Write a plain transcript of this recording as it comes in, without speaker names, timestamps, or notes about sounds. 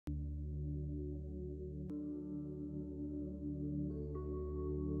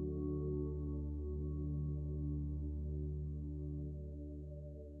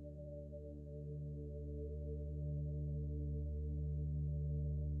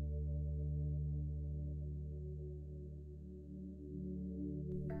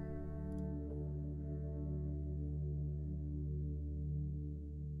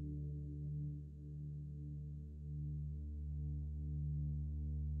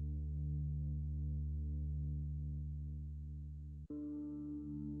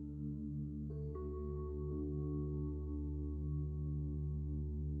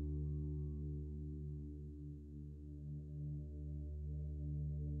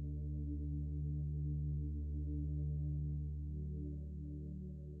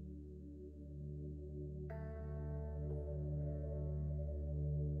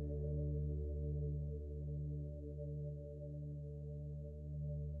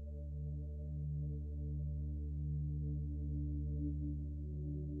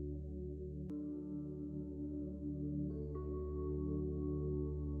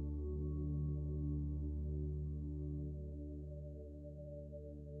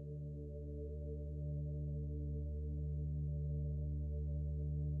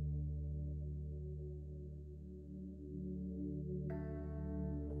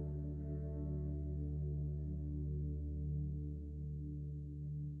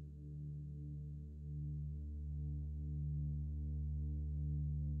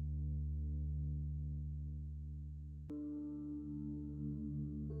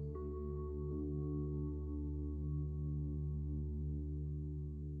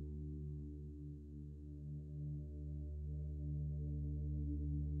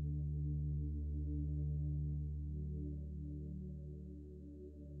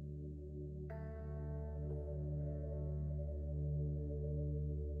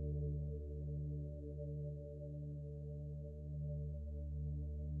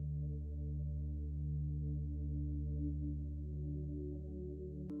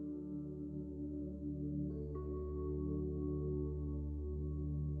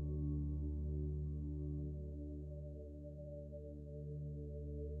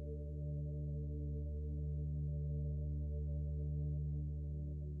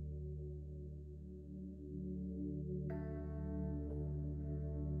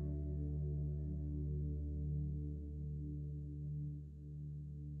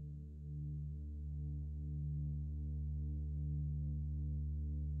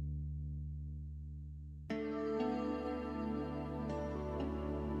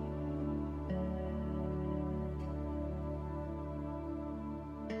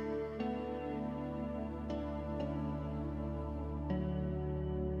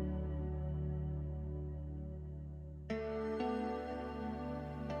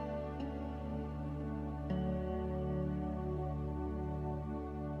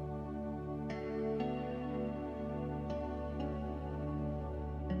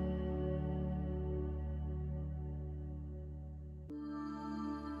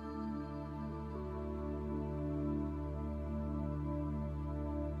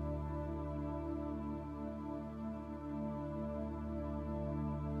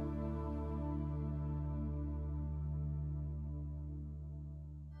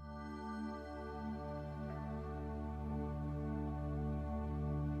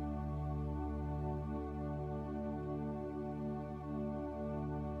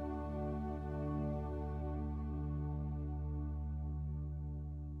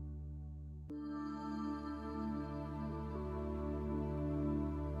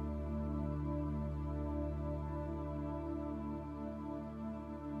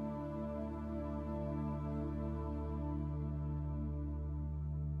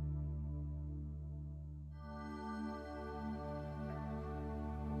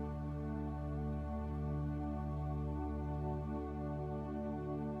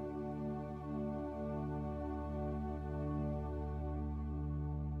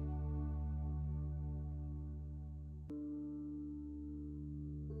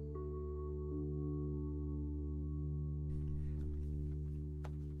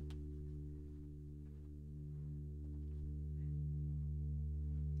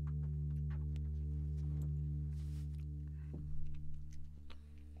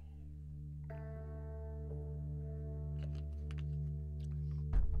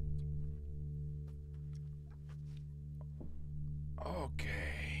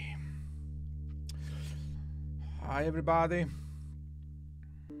Hi everybody.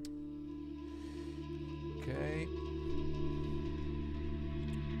 Okay.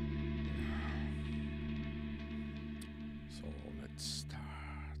 So let's start.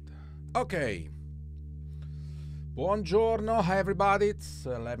 Okay. Buongiorno, hi everybody. It's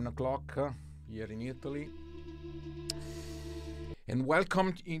 11 o'clock here in Italy. And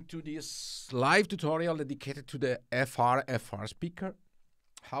welcome into this live tutorial dedicated to the FRFR speaker.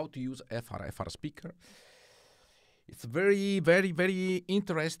 How to use FRFR speaker. It's very, very, very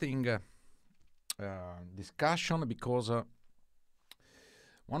interesting discussion because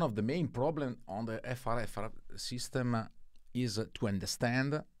one of the main problems on the FRFR system is to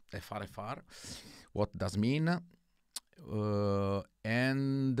understand FRFR, what does mean,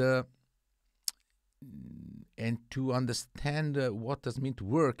 and to understand what does mean to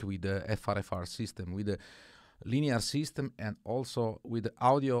work with the FRFR system, with the linear system, and also with the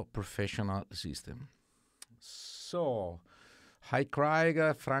audio professional system. So, hi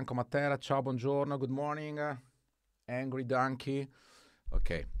Craig, Franco Matera, ciao, buongiorno, good morning, Angry Donkey.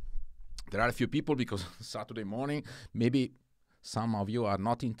 Okay, there are a few people because Saturday morning, maybe some of you are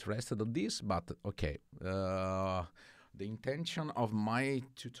not interested in this, but okay. The intention of my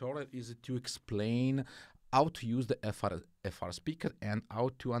tutorial is to explain how to use the FR speaker and how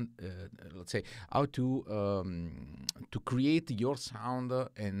to let's say how to create your sound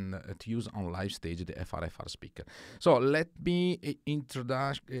and to use on live stage the FRFR speaker. So let me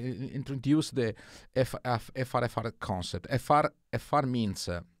introduce the FRFR concept. FR means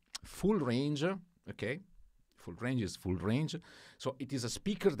full range. Okay, full range is full range. So it is a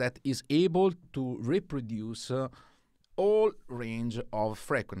speaker that is able to reproduce all range of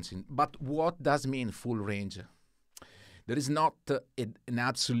frequency. But what does mean full range? There is not an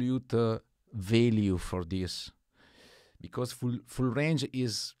absolute value for this, because full range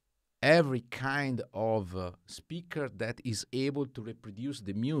is every kind of speaker that is able to reproduce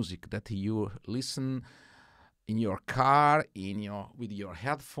the music that you listen in your car, with your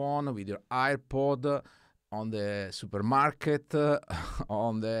headphone, with your iPod, on the supermarket,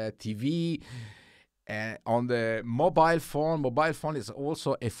 on the TV, on the mobile phone. Mobile phone is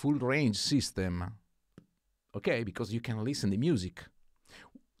also a full range system, okay, because you can listen to music.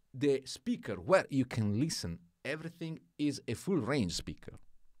 The speaker where you can listen everything is a full range speaker.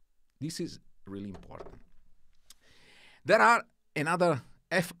 This is really important. There are another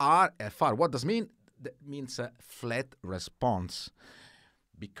FR. What does it mean? That means a flat response,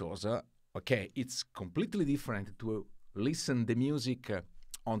 because okay, it's completely different to listen the music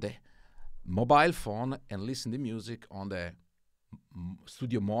on the mobile phone and listen to music on the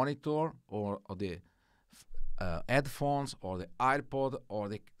studio monitor or the headphones or the iPod or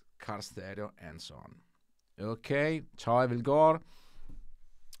the car stereo and so on. Okay, ciao Evilgor.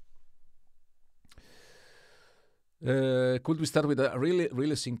 Could we start with a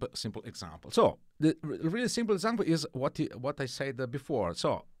really simple example? So the really simple example is what I said before.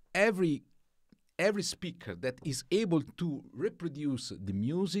 So every speaker that is able to reproduce the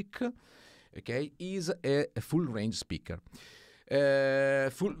music, okay, is a full range speaker.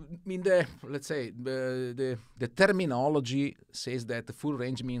 Let's say the terminology says that full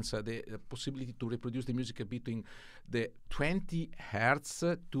range means the possibility to reproduce the music between the 20 hertz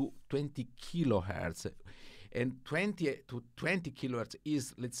to 20 kilohertz. And 20 to 20 kilohertz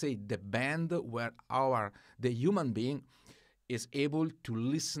is, let's say, the band where the human being is able to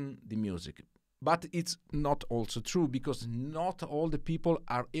listen the music. But it's not also true, because not all the people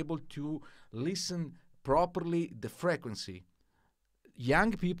are able to listen properly the frequency.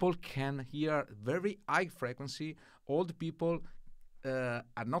 Young people can hear very high frequency. Old people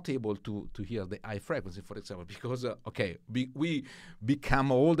are not able to hear the high frequency, for example, because, okay, we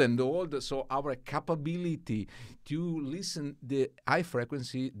become old and old, so our capability to listen the high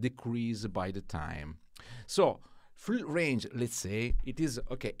frequency decrease by the time. So full range, let's say, it is,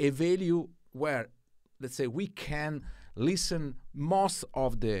 okay, a value where, let's say, we can listen most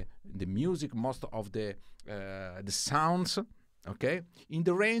of the music, most of the sounds, okay, in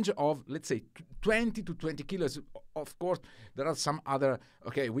the range of, let's say, 20 to 20 kilos. Of course, there are some other,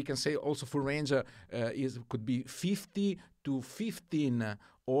 okay, we can say also full range could be 50 to 15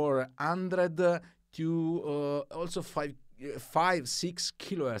 or 100 to also 5, 6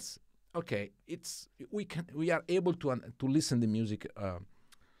 kilohertz. Okay, we are able to listen the music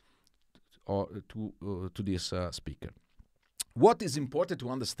or to this speaker. What is important to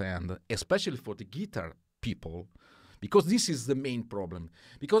understand, especially for the guitar people, because this is the main problem.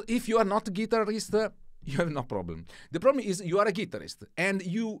 Because if you are not a guitarist, you have no problem. The problem is you are a guitarist, and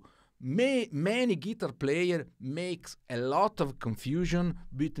many guitar player makes a lot of confusion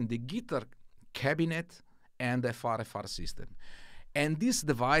between the guitar cabinet and FRFR system. And these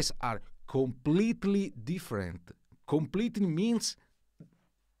devices are completely different. Completely means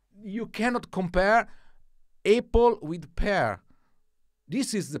you cannot compare apple with pear.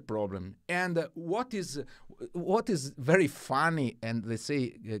 This is the problem. And what is very funny and let's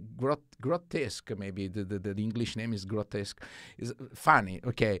say grotesque, maybe the English name is grotesque, is funny,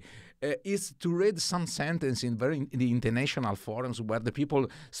 okay, is to read some sentence in the international forums where the people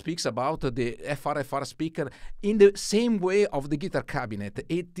speaks about the FRFR speaker in the same way of the guitar cabinet.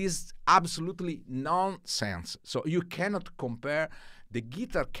 It is absolutely nonsense. So you cannot compare the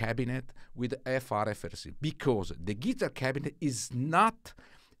guitar cabinet with FRFR because the guitar cabinet is not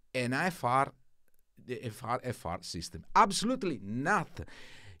an FRFR system. Absolutely not.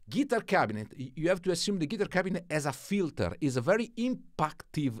 Guitar cabinet, you have to assume the guitar cabinet as a filter, is a very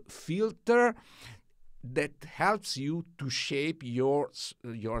impactive filter that helps you to shape your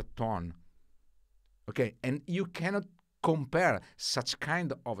tone. Okay, and you cannot compare such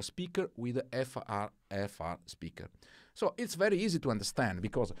kind of a speaker with a FRFR speaker. So it's very easy to understand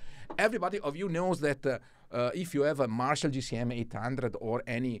because everybody of you knows that if you have a Marshall GCM 800 or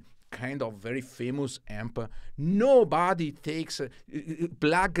any kind of very famous amp, nobody takes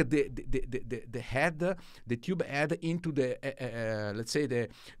plug the head, the tube head into the let's say the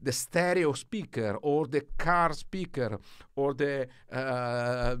stereo speaker or the car speaker or the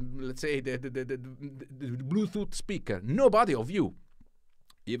let's say the Bluetooth speaker. Nobody of you,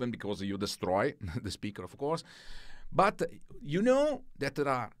 even because you destroy the speaker, of course. But you know that there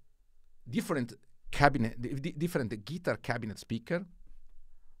are different guitar cabinet speaker.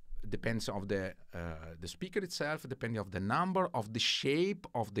 Depends on the speaker itself, depending on the number of the shape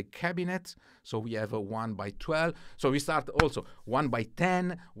of the cabinet. So we have a 1x12. So we start also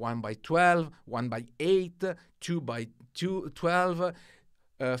 1x10, 1x12, 1x8, 2x12,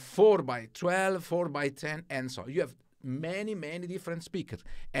 4x12, 4x10, and so you have many different speakers.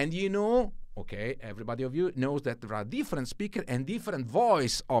 And you know, okay, everybody of you knows that there are different speakers and different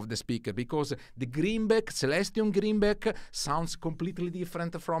voice of the speaker because the Greenback, Celestion Greenback sounds completely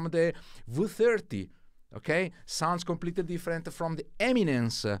different from the V30, okay? Sounds completely different from the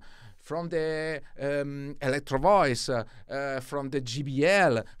Eminence, from the Electro Voice, from the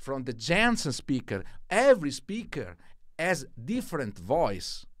GBL, from the Janssen speaker. Every speaker has different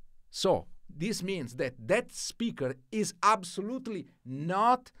voice. So this means that that speaker is absolutely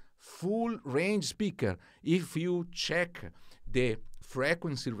not full range speaker. If you check the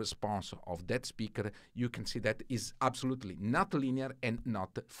frequency response of that speaker, you can see that is absolutely not linear and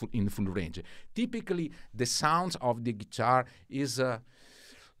not in full range. Typically, the sounds of the guitar is,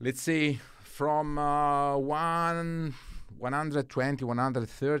 let's say, from 120,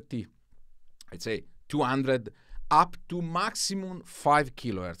 130, I'd say 200, up to maximum 5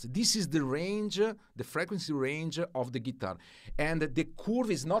 kilohertz. This is the range, the frequency range of the guitar. And the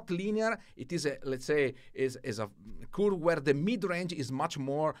curve is not linear. It is, let's say, is a curve where the mid-range is much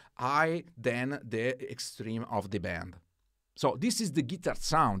more high than the extreme of the band. So this is the guitar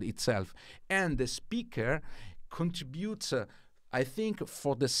sound itself. And the speaker contributes, I think,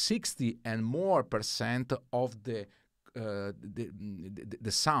 for the 60 and more % of the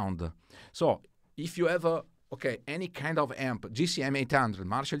sound. So if you have any kind of amp, GCM 800,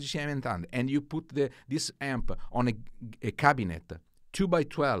 Marshall GCM 800, and you put this amp on a cabinet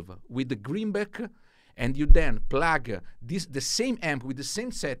 2x12 with the Greenback, and you then plug the same amp with the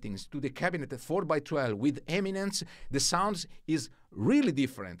same settings to the cabinet 4x12 with Eminence, the sound is really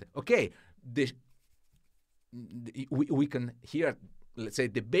different. Okay, we can hear, let's say,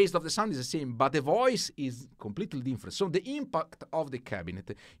 the bass of the sound is the same, but the voice is completely different. So the impact of the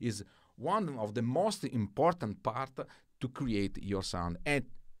cabinet is one of the most important part to create your sound. And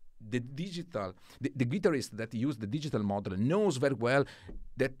the guitarist that use the digital model knows very well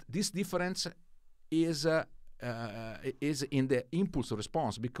that this difference is in the impulse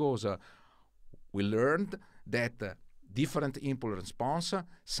response, because we learned that different impulse response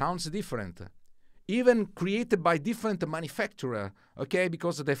sounds different, even created by different manufacturer, okay?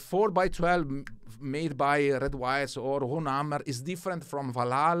 Because the 4x12 made by Red Wires or Hohnhammer is different from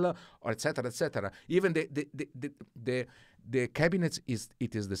Valhalla, or etc., etc. Even the cabinets is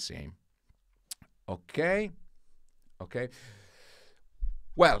the same. Okay.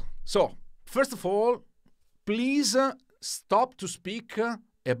 Well, so first of all, please stop to speak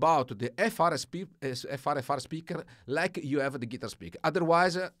about the FRFR speaker like you have the guitar speaker.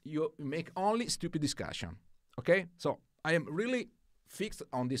 Otherwise, you make only stupid discussion. Okay? So I am really fixed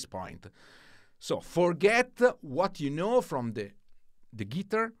on this point. So forget what you know from the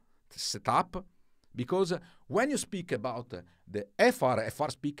guitar setup. Because when you speak about the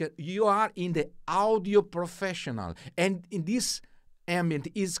FRFR speaker, you are in the audio professional, and in this ambient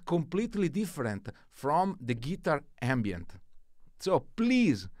is completely different from the guitar ambient. So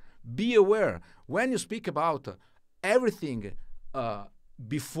please be aware when you speak about everything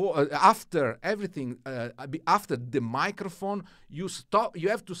after everything, after the microphone, you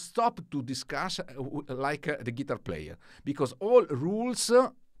have to stop to discuss like the guitar player, because all rules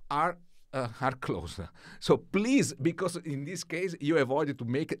are closed. So please, because in this case you avoid to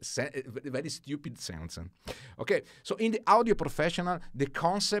make very stupid sounds. Okay, so in the audio professional, the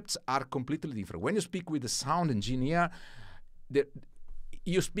concepts are completely different. When you speak with the sound engineer,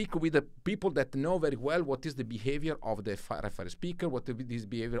 you speak with the people that know very well what is the behavior of the FRFR speaker, what is the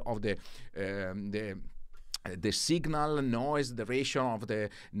behavior of the signal, noise, the ratio of the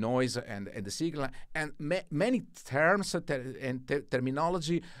noise and the signal, and many terms and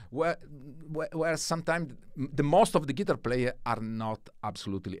terminology where sometimes the most of the guitar player are not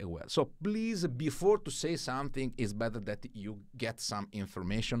absolutely aware. So please, before to say something, it's better that you get some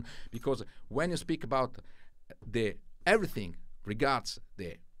information, because when you speak about everything regards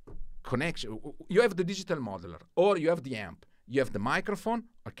the connection, you have the digital modeler, or you have the amp, you have the microphone,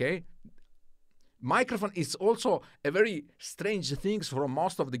 okay? Microphone is also a very strange thing for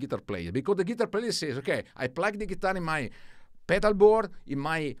most of the guitar players, because the guitar player says, okay, I plug the guitar in my pedal board, in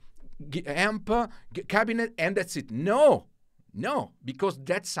my amp cabinet, and that's it. No, because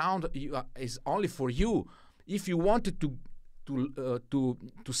that sound is only for you. If you wanted to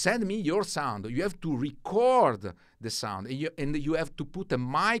send me your sound, you have to record the sound, and you have to put a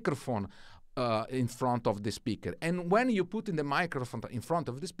microphone in front of the speaker. And when you put in the microphone in front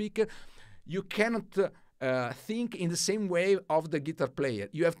of the speaker, you cannot think in the same way of the guitar player.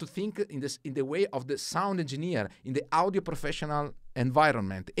 You have to think in the way of the sound engineer, in the audio professional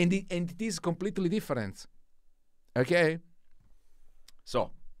environment, and it is completely different. Okay?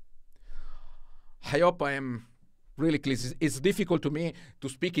 So, I hope I am really clear. It's difficult to me to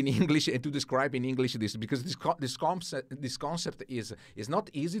speak in English and to describe in English this, because this concept is not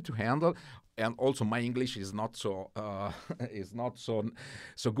easy to handle, and also my English is not so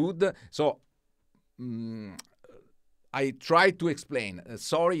good. So I try to explain.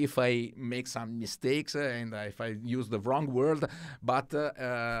 Sorry if I make some mistakes and if I use the wrong word, but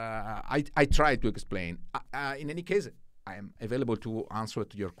I try to explain. In any case, I am available to answer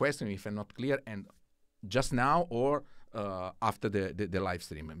to your question if I'm not clear, and just now or after the live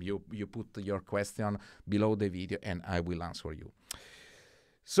stream. You put your question below the video and I will answer you.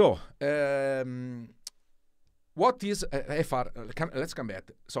 So, what is FR? Let's come back.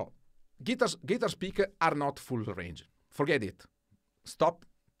 So, guitar speakers are not full range. Forget it. Stop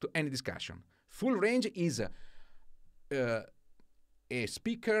to any discussion. Full range is a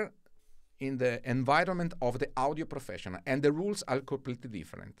speaker in the environment of the audio professional, and the rules are completely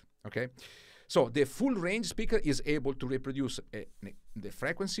different. Okay? So the full range speaker is able to reproduce the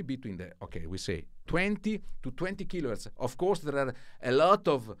frequency between we say 20 to 20 kilohertz. Of course, there are a lot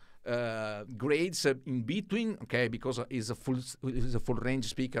of grades in between, okay, because it's a full range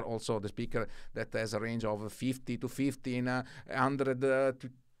speaker. Also, the speaker that has a range of 50 to 1500 to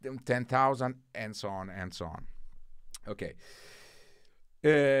 10,000, and so on and so on. Okay.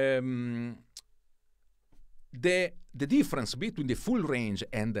 The difference between the full range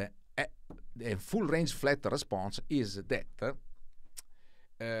and the full range flat response is that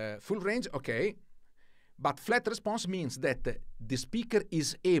full range, okay, but flat response means that the speaker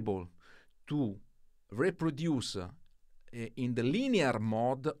is able to reproduce in the linear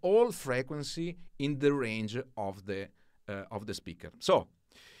mode all frequency in the range of the speaker. So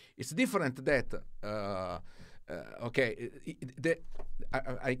it's different that okay,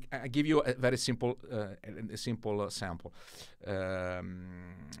 I give you a very simple sample.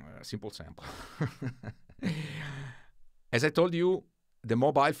 Simple sample. As I told you, the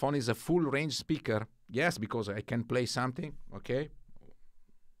mobile phone is a full range speaker. Yes, because I can play something. Okay,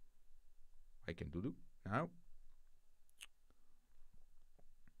 I can do now.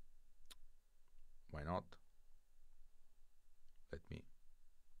 Why not? Let me.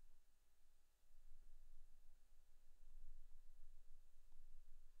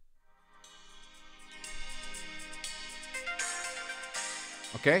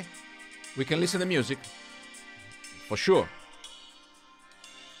 Okay, we can listen to music, for sure.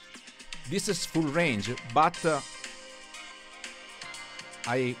 This is full range, but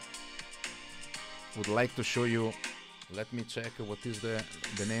I would like to show you. Let me check what is the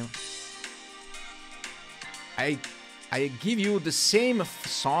name. I give you the same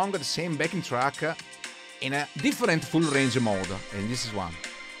song, the same backing track in a different full range mode, and this is one.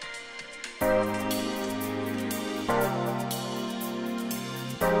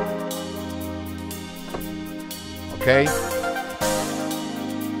 okay?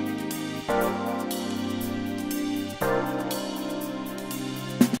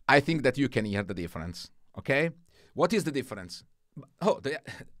 I think that you can hear the difference, okay? What is the difference? Oh,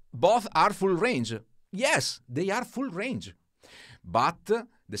 both are full range. Yes, they are full range. But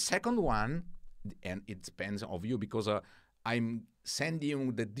the second one, and it depends on you, because I'm sending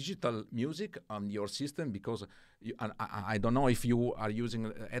you the digital music on your system, because I don't know if you are using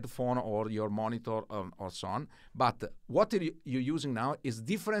a headphone or your monitor or so on, but what you're using now is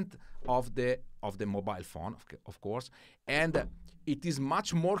different of the mobile phone, of course, and it is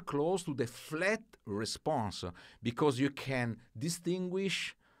much more close to the flat response, because you can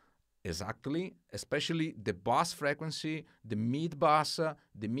distinguish exactly, especially the bass frequency, the mid bass,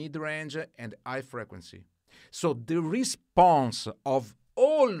 the mid range, and high frequency. So the response of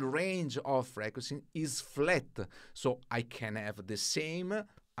all range of frequency is flat. So I can have the same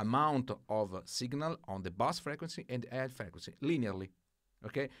amount of signal on the bass frequency and high frequency linearly.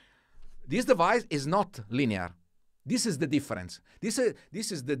 Okay, this device is not linear. This is the difference. This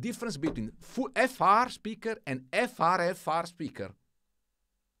is the difference between full FR speaker and FRFR speaker.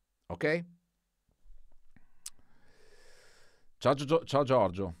 Okay? Ciao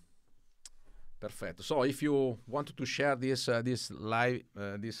Giorgio. Perfetto. So if you wanted to share this live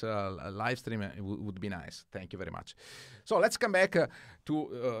stream, it would be nice. Thank you very much. So let's come back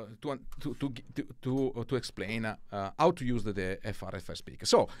to explain how to use the FRFR speaker.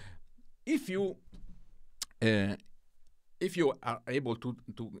 So if you are able to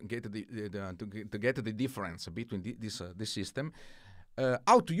get the difference between this system,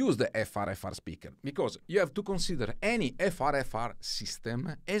 how to use the FRFR speaker, because you have to consider any FRFR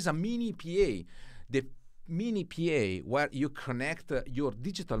system as a mini PA. The mini PA where you connect your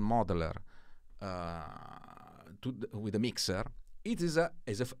digital modeler with a mixer, it is a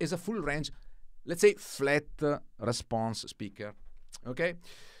full range, let's say flat response speaker. Okay,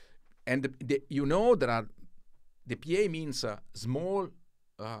 and you know there are. The PA means small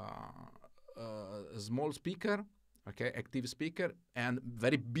speaker, okay, active speaker, and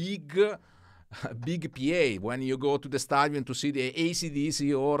very big PA. When you go to the stadium to see the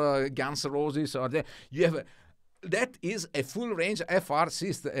AC/DC or Guns N' Roses, or you have that is a full range FRFR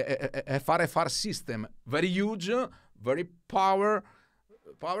system, very huge, very powerful,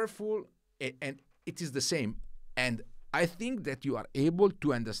 and it is the same. And I think that you are able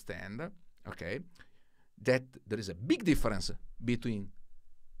to understand, okay, that there is a big difference between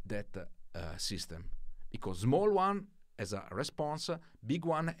that system, because small one has a response, big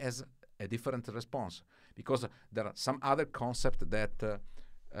one has a different response, because there are some other concepts that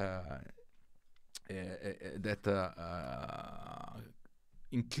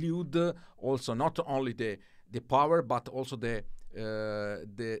include also not only the power, but also the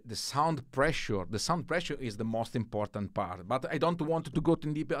sound pressure. The sound pressure is the most important part, but I don't want to go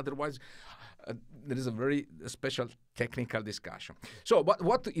too deep, otherwise there is a very special technical discussion. So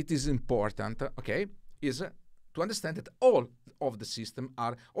what it is important, okay, is to understand that all of the system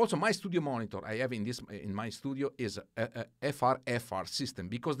are also my studio monitor I have in my studio is a FRFR system,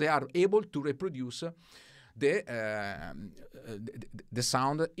 because they are able to reproduce the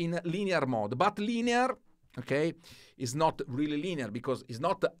sound in a linear mode. But linear, okay, is not really linear, because it's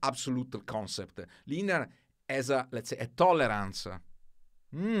not the absolute concept. Linear as a, let's say, a tolerance.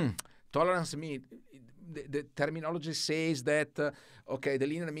 Tolerance means the terminology says that okay, the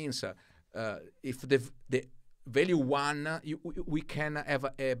linear means if the value 1, we can have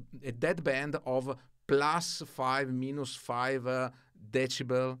a dead band of +5, -5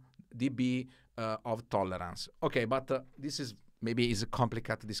 dB of tolerance. Okay, but this is maybe is a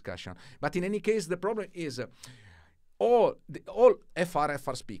complicated discussion. But in any case, the problem is all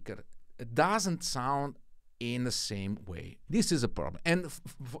FRFR speaker doesn't sound in the same way. This is a problem. And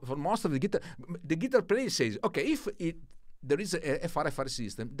for most of the guitar player says, okay, if there is a FRFR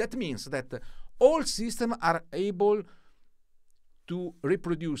system, that means that all systems are able to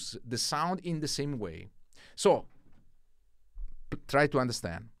reproduce the sound in the same way. So try to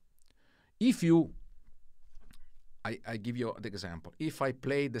understand. If you, I give you the example. If I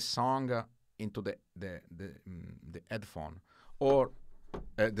play the song into the headphone, or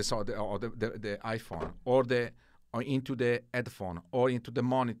the iPhone, or into the headphone, or into the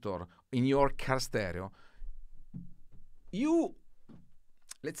monitor in your car stereo,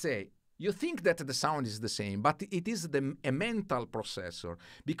 let's say, you think that the sound is the same, but it is a mental processor,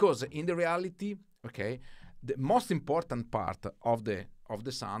 because in the reality, okay, the most important part of the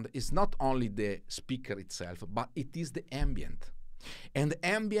sound is not only the speaker itself, but it is the ambient, and the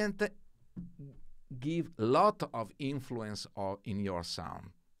ambient give a lot of influence in your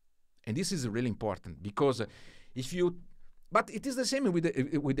sound. And this is really important, because But it is the same with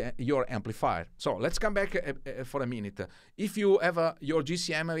your amplifier. So let's come back for a minute. If you have your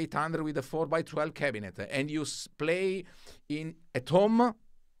GCM 800 with a 4x12 cabinet and you play at home,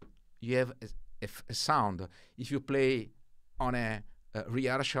 you have a sound. If you play on a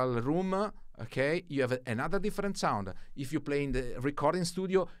rehearsal room, okay, you have another different sound. If you play in the recording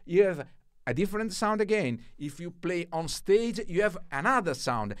studio, you have a different sound again. If you play on stage, you have another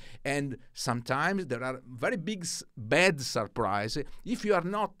sound. And sometimes there are very bad surprises if you are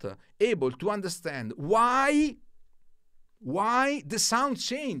not able to understand why the sound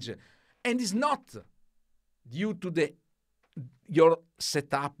change. And it's not due to your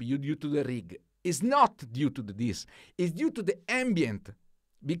setup, due to the rig. It's not due to this. It's due to the ambient.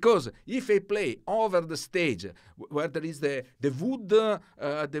 Because if I play over the stage where there is the wood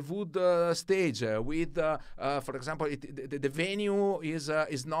stage with, for example, the venue is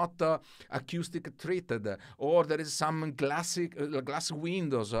not acoustic treated, or there is some glass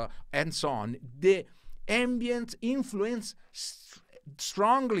windows and so on, the ambient influence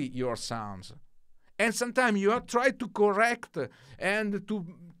strongly your sounds. And sometimes you are trying to correct and to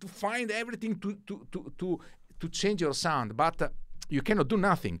find everything to change your sound, but you cannot do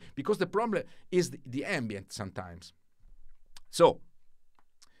nothing because the problem is the ambient sometimes. So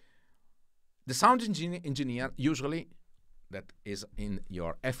the sound engineer usually that is in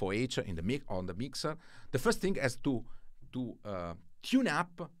your FOH on the mixer, the first thing is to tune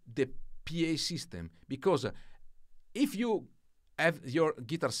up the PA system, because if you have your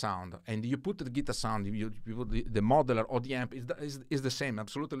guitar sound and you put the guitar sound, you put the modeler or the amp is the same,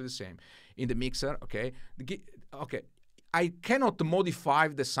 absolutely the same in the mixer. Okay, I cannot modify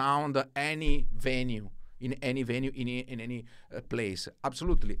the sound in any venue, in any place.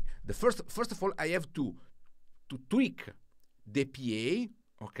 Absolutely. First of all, I have to tweak the PA,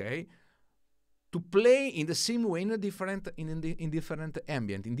 okay, to play in the same way in different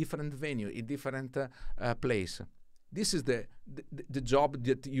ambient, in different venue, in different place. This is the job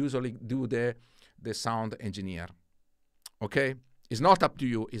that usually do the sound engineer. Okay, it's not up to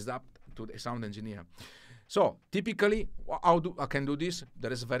you; it's up to the sound engineer. So typically, how I can do this?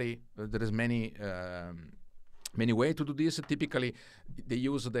 There is many ways to do this. Typically, they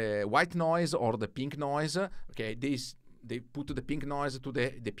use the white noise or the pink noise. Okay, they put the pink noise to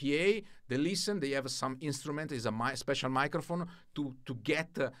the PA. They listen. They have some instrument, is a special microphone to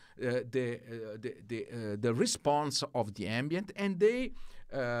get the response of the ambient, and they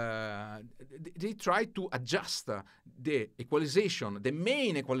try to adjust the equalization, the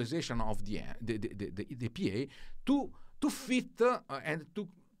main equalization of the PA to fit and to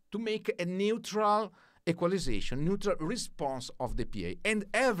make a neutral equalization, neutral response of the PA. And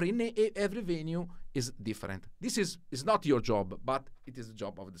every venue is different. This is not your job, but it is the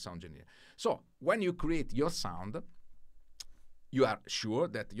job of the sound engineer. So when you create your sound, you are sure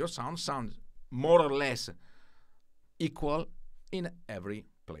that your sound sounds more or less equal in every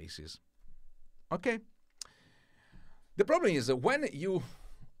places. Okay. The problem is when you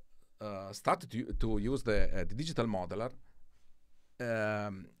start to use the digital modeler,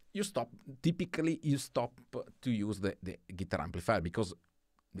 typically you stop to use the guitar amplifier, because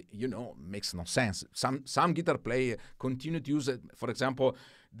makes no sense. Some guitar player continue to use it. For example,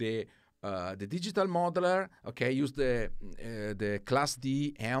 the digital modeler, okay, use the Class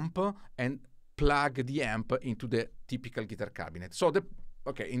D amp and plug the amp into the typical guitar cabinet. So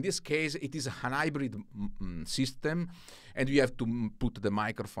in this case, it is a hybrid system, and you have to put the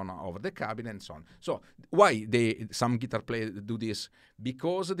microphone over the cabinet and so on. So why some guitar players do this?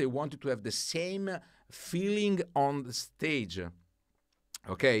 Because they want to have the same feeling on the stage.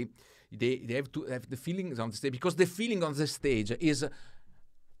 Okay, they have to have the feelings on the stage, because the feeling on the stage is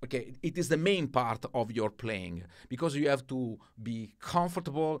it is the main part of your playing, because you have to be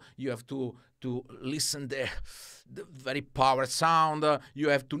comfortable, you have to listen the very power sound,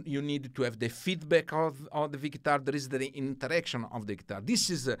 you need to have the feedback of the guitar, there is the interaction of the guitar. This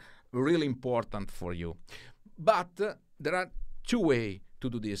is really important for you. But there are two ways to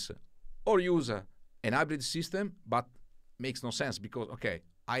do this. Or use an hybrid system, but makes no sense, because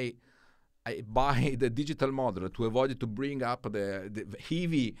I buy the digital modeler to avoid to bring up the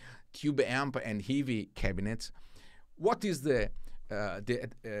heavy tube amp and heavy cabinets. What is the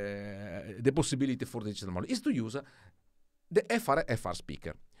possibility for the digital model? Is to use the FRFR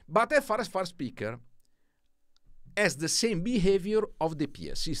speaker. But FRFR speaker has the same behavior of the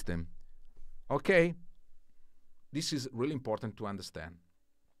PA system. Okay? This is really important to understand.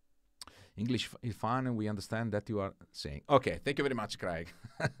 English is fine, and we understand that you are saying. Okay, thank you very much, Craig.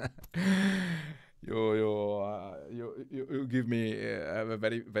 You give me a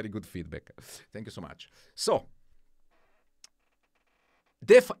very, very good feedback. Thank you so much. So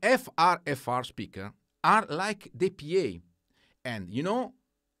the FRFR speaker are like the PA, and you know,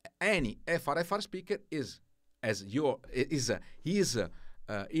 any FRFR speaker is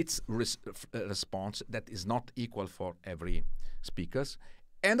its response that is not equal for every speakers,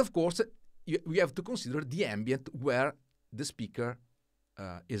 and of course we have to consider the ambient where the speaker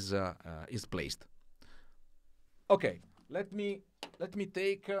is placed. Okay, let me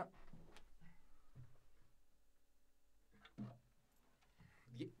take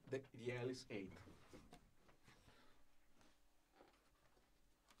the Alice 8.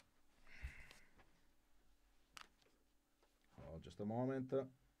 Oh, just a moment.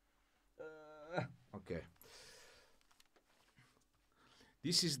 Okay.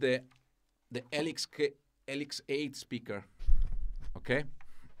 This is the LX8 speaker. Okay.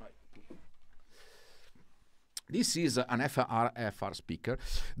 This is an FRFR speaker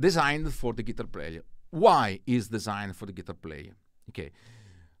designed for the guitar player. Why is designed for the guitar player? Okay.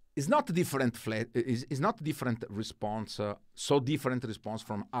 It's not different is not different response, so different response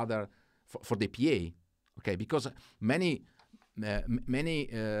from other for the PA. Okay, because many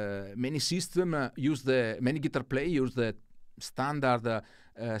system use many guitar players use the standard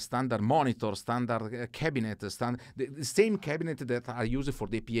monitor, standard cabinet, the same cabinet that are used for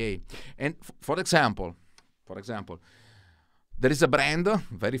the PA. And for example, there is a brand,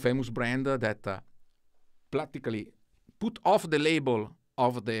 very famous brand, that practically put off the label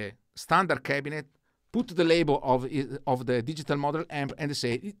of the standard cabinet, put the label of the digital model amp, and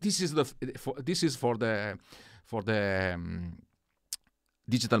say this is for the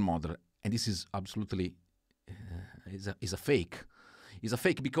digital model, and this is absolutely is a fake. Is a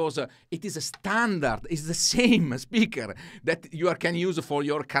fake because it is a standard. It's the same speaker that you can use for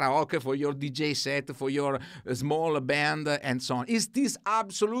your karaoke, for your DJ set, for your small band, and so on. Is this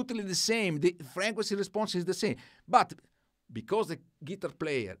absolutely the same? The frequency response is the same, but because the guitar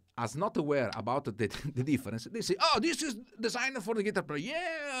player is not aware about the difference, they say, "Oh, this is designed for the guitar player.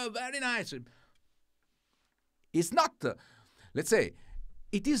 Yeah, very nice." It's not. Let's say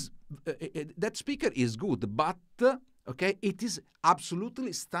it is that speaker is good, but okay, it is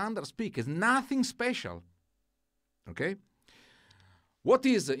absolutely standard speakers, nothing special. Okay, what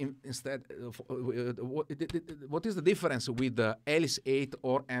is instead? What is the difference with the Alice 8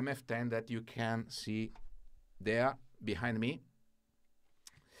 or MF10 that you can see there behind me?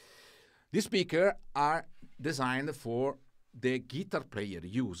 These speakers are designed for the guitar player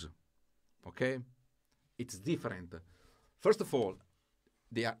use. Okay, it's different. First of all,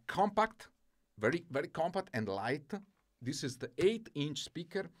 they are compact, very compact and light. This is the 8-inch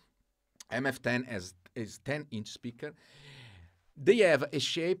speaker. MF10 is 10-inch speaker. They have a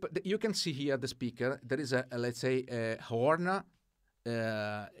shape. You can see here the speaker. There is let's say a horn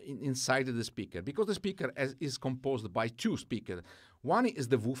inside the speaker, because the speaker is composed by two speakers. One is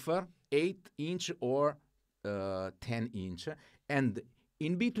the woofer, 8-inch or 10-inch, and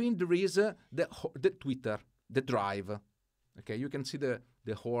in between there is the tweeter, the drive. Okay, you can see the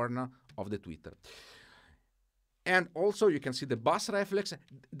horn of the tweeter, and also you can see the bass reflex.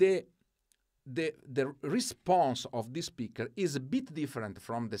 The response of this speaker is a bit different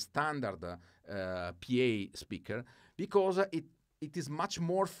from the standard PA speaker, because it is much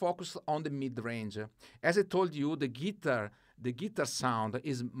more focused on the mid-range. As I told you, the guitar sound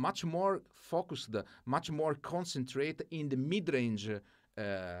is much more focused, much more concentrated in the mid-range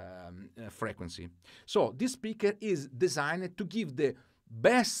frequency. So this speaker is designed to give the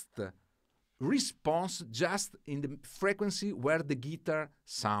best response just in the frequency where the guitar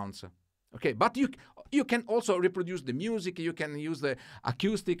sounds. Okay, but you can also reproduce the music. You can use the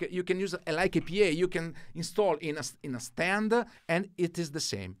acoustic. You can use like a PA. You can install in a stand, and it is the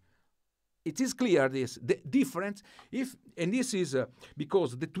same. It is clear the difference. And this is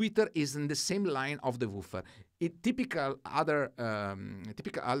because the tweeter is in the same line of the woofer. Typical other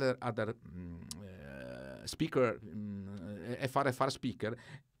speaker, FRFR speaker,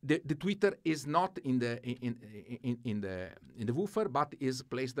 the tweeter is not in the woofer, but is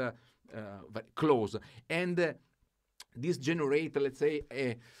placed very close, and this generates, let's say,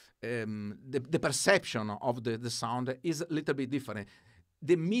 the perception of the sound is a little bit different.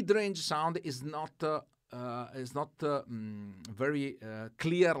 The mid-range sound is not very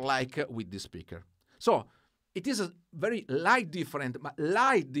clear like with this speaker. So it is a very light different.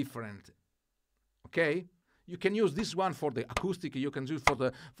 Okay, you can use this one for the acoustic. You can use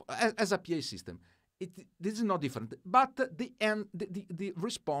as a PA system. This is not different, but the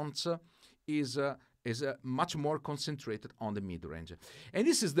response is much more concentrated on the mid-range, and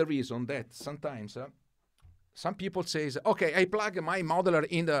this is the reason that sometimes some people say, okay, I plug my modeler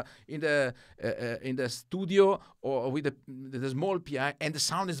in the studio or with the small PI, and the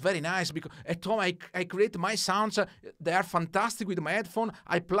sound is very nice because at home I create my sounds. They are fantastic with my headphone.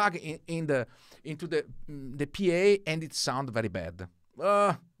 I plug into the PA, and it sounds very bad.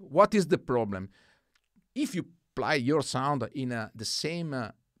 What is the problem? If you apply your sound in the same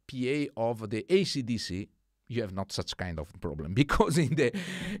PA of the AC/DC, you have not such kind of problem, because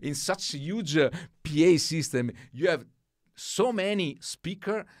in such huge PA system you have so many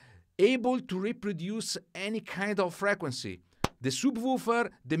speakers able to reproduce any kind of frequency. The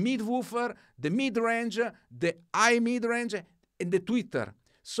subwoofer, the mid-woofer, the mid-range, the high mid-range, and the tweeter.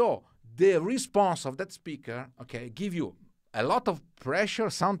 So the response of that speaker, okay, give you a lot of pressure,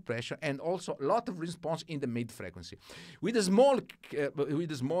 sound pressure, and also a lot of response in the mid frequency. With a small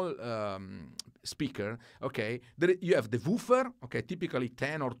speaker, okay, you have the woofer, okay, typically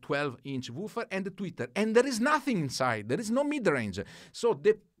 10 or 12-inch woofer, and the tweeter, and there is nothing inside. There is no mid-range, so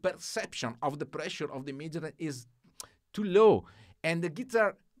the perception of the pressure of the mid-range is too low, and the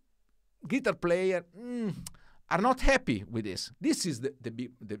guitar player are not happy with this. This is the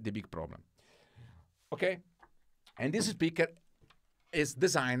big problem. Okay. And this speaker is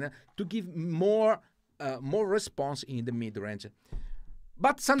designed to give more response in the mid-range.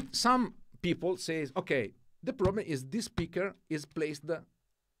 But some people say, okay, the problem is this speaker is placed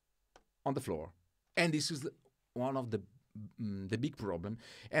on the floor. And this is one of the big problem.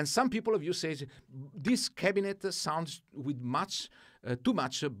 And some people of you say, this cabinet sounds with too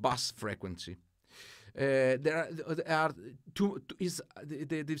much bass frequency. The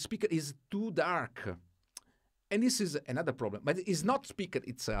speaker is too dark. And this is another problem, but it's not speaker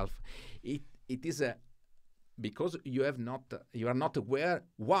itself. It is because you are not aware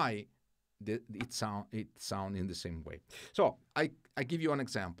why it sound in the same way. So I give you an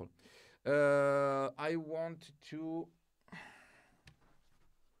example. I want to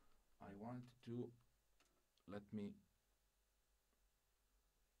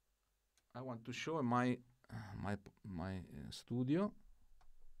show my studio.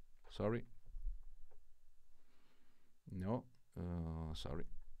 Sorry. No, sorry.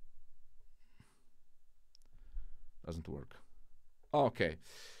 Doesn't work. Okay,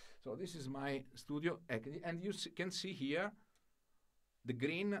 so this is my studio, and you can see here the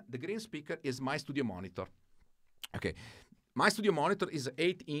green speaker is my studio monitor. Okay, my studio monitor is an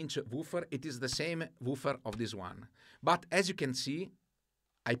 8-inch woofer. It is the same woofer of this one, but as you can see,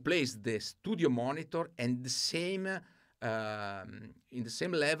 I placed the studio monitor and the same in the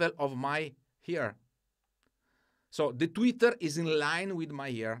same level of my ear. So the tweeter is in line with my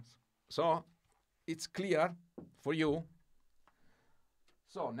ear. So it's clear for you.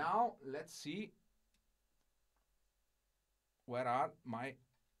 So now let's see where are my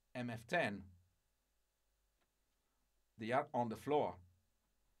MF10. They are on the floor.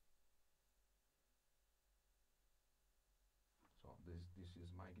 So this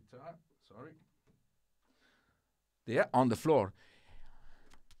is my guitar, sorry. They are on the floor.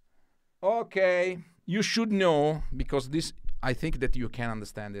 Okay, you should know, because this, I think that you can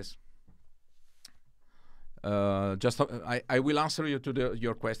understand this. I will answer you to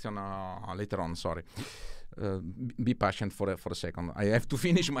your question later on. Sorry, be patient for a second. I have to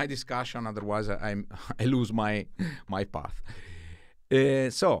finish my discussion, otherwise I lose my path.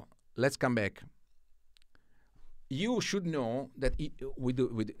 So let's come back. You should know that with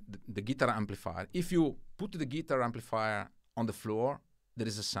the guitar amplifier, if you put the guitar amplifier on the floor, there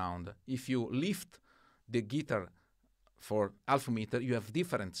is a sound. If you lift the guitar for alpha meter, you have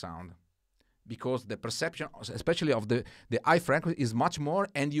different sound, because the perception, especially of the high frequency, is much more,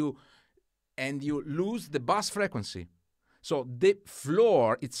 and you lose the bass frequency. So the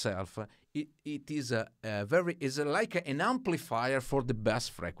floor itself, it is like an amplifier for the bass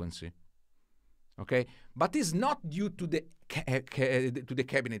frequency. Okay, but it's not due to the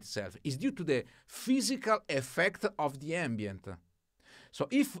cabinet itself. It's due to the physical effect of the ambient. So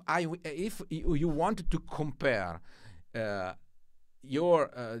if you wanted to compare your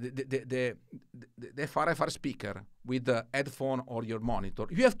the FRFR speaker with the headphone or your monitor,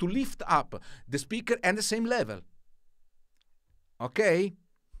 you have to lift up the speaker at the same level. Okay,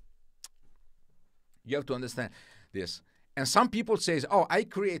 you have to understand this. And some people say, oh, I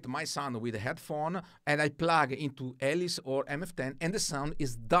create my sound with a headphone and I plug into Alice or MF10 and the sound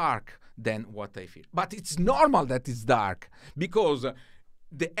is dark than what I feel. But it's normal that it's dark, because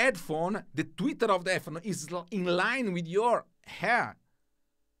the headphone, the tweeter of the headphone is in line with your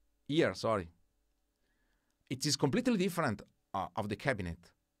ear, sorry. It is completely different of the cabinet.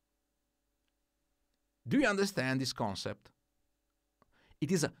 Do you understand this concept?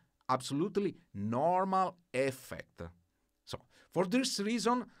 It is absolutely normal effect. So for this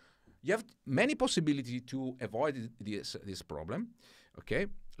reason, you have many possibilities to avoid this problem. Okay,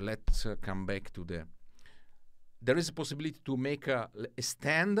 let's come back to there is a possibility to make a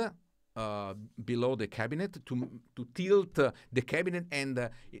stand below the cabinet to tilt the cabinet, and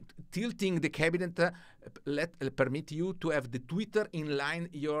tilting the cabinet permit you to have the tweeter in line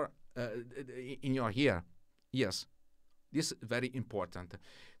in your ear. Yes, this is very important.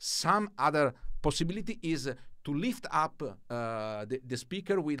 Some other possibility is to lift up the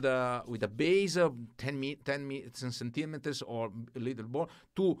speaker with a base of 10 centimeters or a little more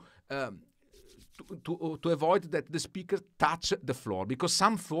to avoid that the speaker touch the floor, because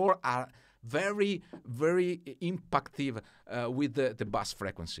some floor are very, very impactive with the bass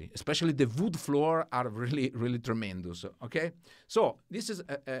frequency. Especially the wood floor are really, really tremendous. Okay, so this is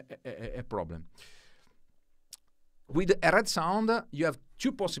a problem. With a red sound, you have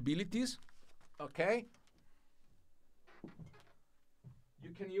two possibilities. Okay,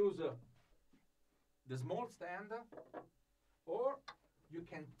 you can use the small stand, or you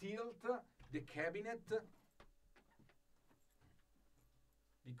can tilt the cabinet,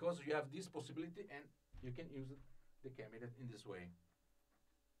 because you have this possibility, and you can use the cabinet in this way.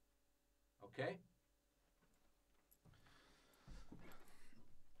 Okay?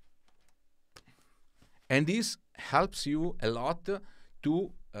 And this helps you a lot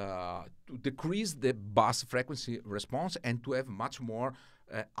to decrease the bass frequency response and to have much more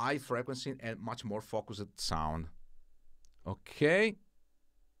high frequency and much more focused sound. Okay?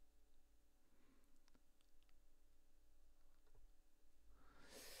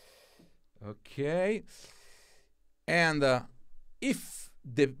 Okay, and if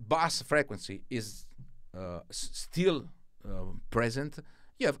the bass frequency is still present,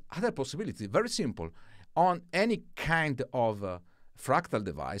 you have other possibilities. Very simple. On any kind of fractal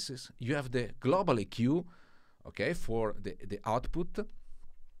devices, you have the global EQ, okay, for the output.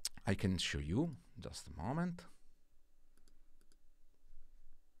 I can show you, just a moment.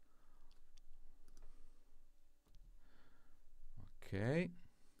 Okay.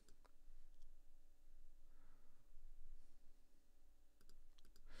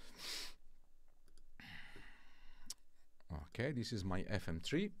 Okay, this is my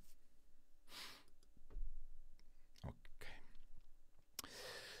FM3. Okay.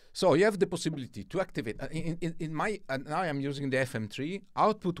 So you have the possibility to activate. In my now I'm using the FM3.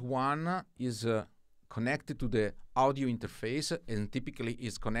 Output 1 is connected to the audio interface, and typically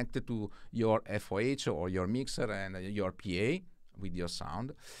is connected to your FOH or your mixer and your PA with your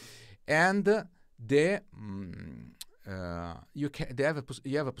sound. And you have a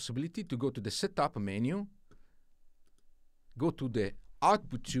possibility to go to the setup menu, go to the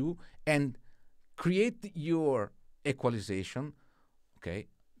output 2, and create your equalization, okay,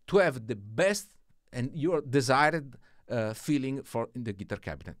 to have the best and your desired feeling for in the guitar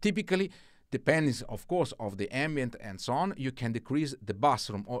cabinet. Typically, depends, of course, of the ambient and so on. You can decrease the bass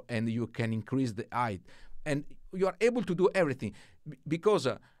room, and you can increase the height, and you are able to do everything because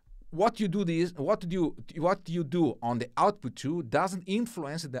what you do on the output 2 doesn't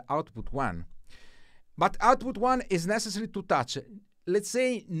influence the output 1. But output 1 is necessary to touch. Let's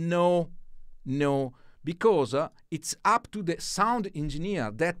say no, because it's up to the sound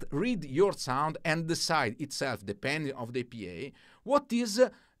engineer that read your sound and decide itself, depending on the PA, what is,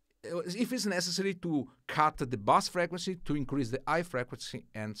 if it's necessary to cut the bass frequency, to increase the high frequency,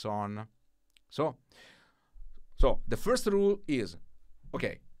 and so on. So the first rule is,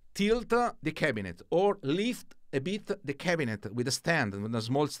 okay, tilt the cabinet or lift a bit the cabinet with a stand, with a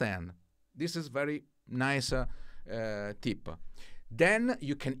small stand. This is very nice tip. Then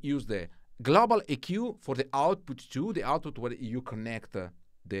you can use the global EQ for the output 2, the output where you connect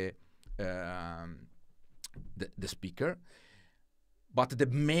the speaker. But the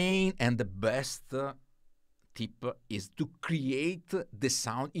main and the best tip is to create the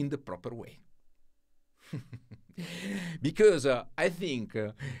sound in the proper way. Because I think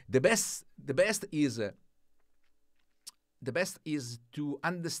the best is to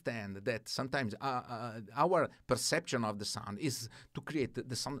understand that sometimes our perception of the sound is to create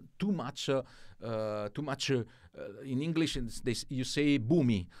the sound too much. In English, you say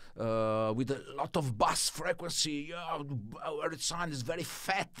boomy, with a lot of bass frequency. Our sound is very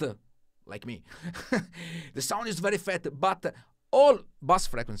fat, like me. The sound is very fat, but all bass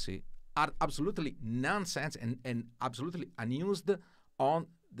frequency are absolutely nonsense and absolutely unused on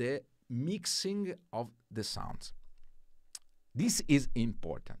the mixing of the sounds. This is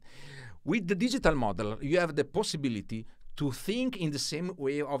important. With the digital model, you have the possibility to think in the same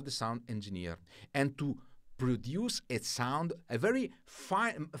way of the sound engineer and to produce a sound, a very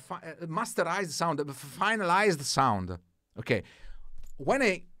fine, masterized sound, a finalized sound. Okay, when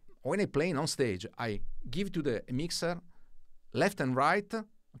I play on stage, I give to the mixer left and right,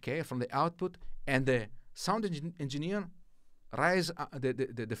 okay, from the output, and the sound engineer raise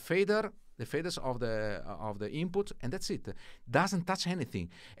the faders of the input, and that's it. Doesn't touch anything.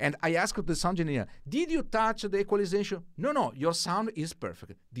 And I asked the sound engineer, did you touch the equalization? No, your sound is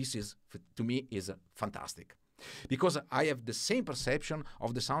perfect. This is, to me, is fantastic, because I have the same perception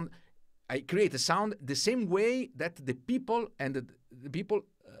of the sound. I create a sound the same way that the people and the people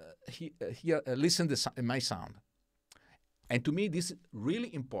here listen to my sound. And to me, this is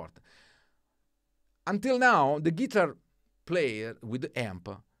really important. Until now, the guitar player with the amp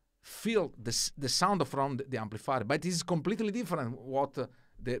feel the sound from the amplifier, but it is completely different what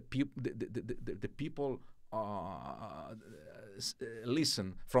the people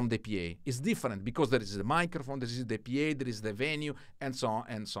listen from the PA. It's different because there is the microphone, there is the PA, there is the venue, and so on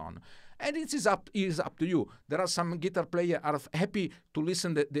and so on. And it is up to you. There are some guitar players are happy to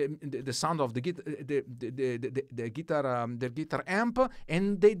listen the sound of the guitar amp,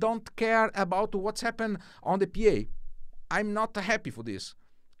 and they don't care about what's happened on the PA. I'm not happy for this.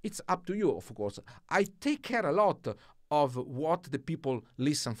 It's up to you, of course. I take care a lot of what the people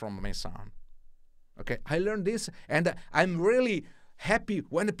listen from my sound. Okay, I learned this, and I'm really happy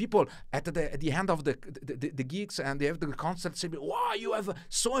when the people at the end of the gigs and they have the concert say, "Wow, you have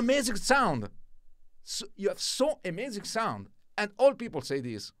so amazing sound! You have so amazing sound!" And all people say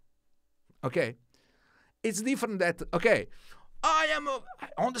this. Okay, it's different that I am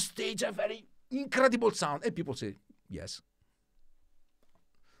on the stage a very incredible sound, and people say yes.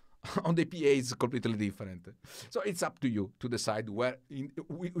 On the PA, it's completely different. So it's up to you to decide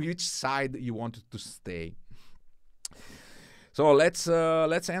which side you want to stay. So let's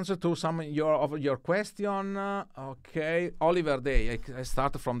answer to some of your question. Okay, Oliver Day. I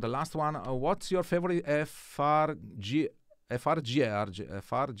start from the last one. What's your favorite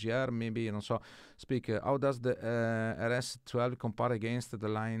FRGR? Maybe you know. So speak. How does the RS12 compare against the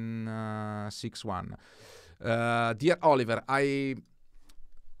line 6.1? Dear Oliver,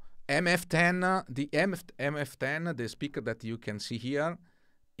 MF10, the MF10, the speaker that you can see here,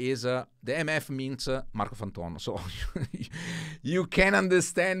 is the MF means Marco Fantone. So you can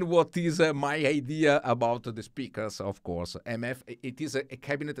understand what is my idea about the speakers, of course. MF, it is a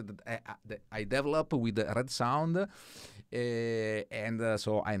cabinet that I developed with the red sound, and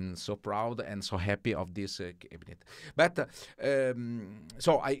so I'm so proud and so happy of this cabinet. But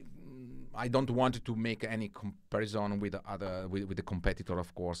so I don't want to make any comparison with the competitor,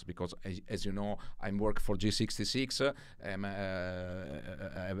 of course, because as you know, I work for G66. I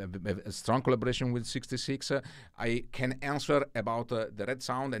have a strong collaboration with 66. I can answer about the red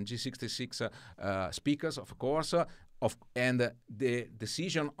sound and G66 speakers, of course. And the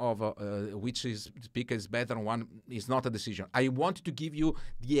decision of which speaker is better one is not a decision. I want to give you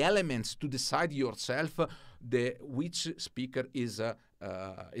the elements to decide yourself which speaker is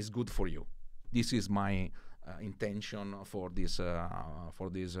good for you. This is my intention for this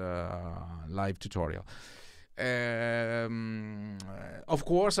live tutorial. Of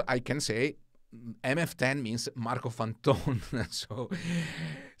course, I can say MF10 means Marco Fantone,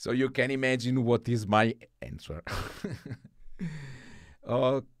 so you can imagine what is my answer.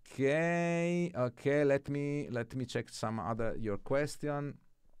 Okay. Let me check some other your question.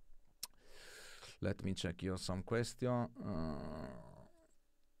 Let me check your some question.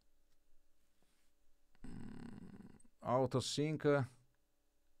 Out of sync.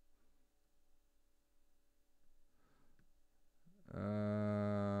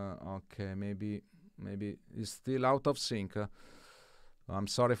 Okay, maybe it's still out of sync. I'm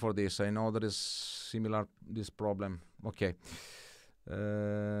sorry for this. I know there is this problem. Okay.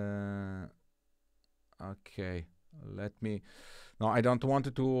 Okay. Let me. No, I don't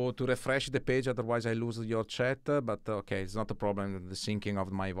want to refresh the page, otherwise I lose your chat. But okay, it's not a problem. The syncing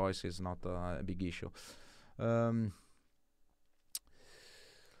of my voice is not a big issue.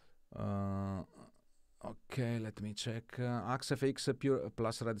 Okay, let me check. AXFX pure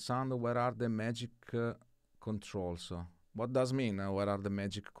plus red sound. Where are the magic controls? What does mean? Where are the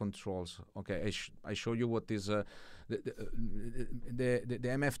magic controls? Okay, I show you what is the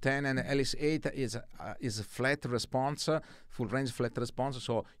MF10 and LS8 is a flat response, full range flat response.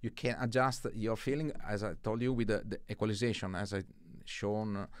 So you can adjust your feeling, as I told you, with the equalization, as I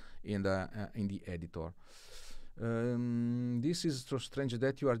shown in the editor. This is so strange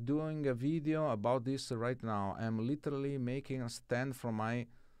that you are doing a video about this right now. I'm literally making a stand from my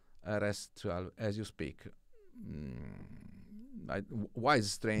RS12 as you speak. Why is it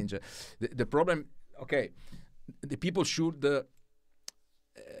strange? The problem okay, the people should.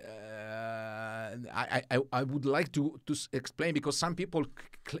 I would like to explain, because some people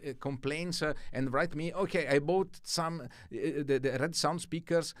complains and write me, okay, I bought some the red sound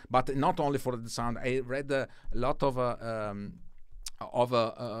speakers, but not only for the sound. I read a lot of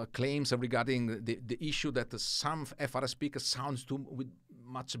claims regarding the issue that some FRFR speakers sounds too with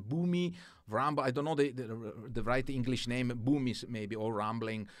much boomy, rumble. I don't know the right English name, boomy maybe, or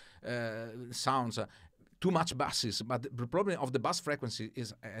rumbling sounds. Too much basses, but the problem of the bass frequency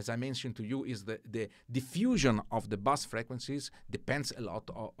is, as I mentioned to you, is the diffusion of the bass frequencies depends a lot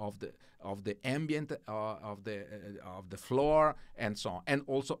of the ambient, of the floor, and so on, and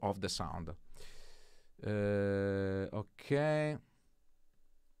also of the sound. Okay.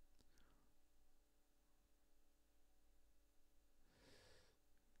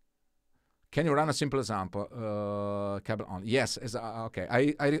 Can you run a simple example? Cable on. Yes.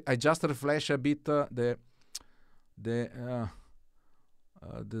 Okay. I just refresh a bit the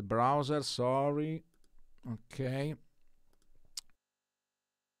browser. Sorry. Okay.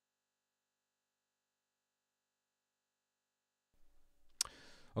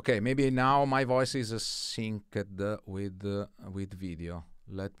 Okay. Maybe now my voice is synced with video.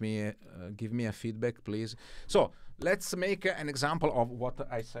 Let me give me a feedback, please. So let's make an example of what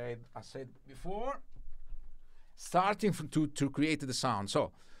I said before, starting to create the sound.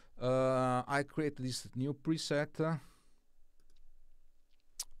 So I create this new preset.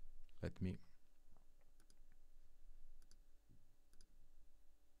 Let me.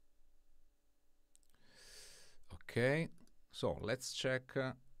 Okay, so let's check.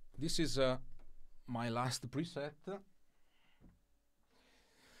 This is my last preset.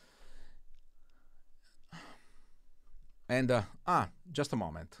 And just a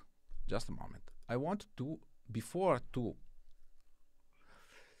moment. I want to before to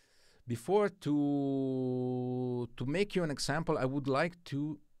make you an example. I would like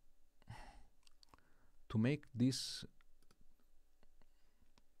to make this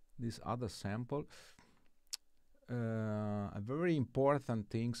other sample. A very important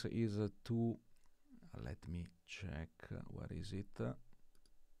thing is to let me check. Where is it?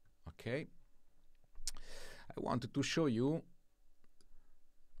 Okay. I wanted to show you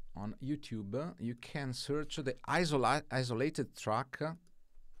on YouTube. You can search the isolated track.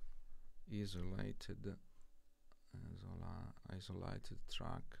 Isolated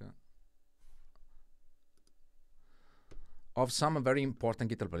track of some very important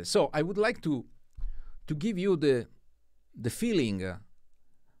guitar players. So I would like to give you the feeling.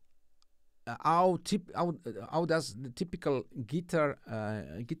 How does the typical guitar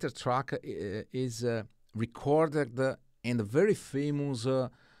track is recorded in a very famous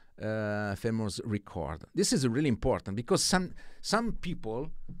record. This is really important, because some people,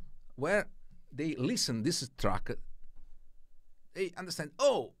 where they listen this track, they understand,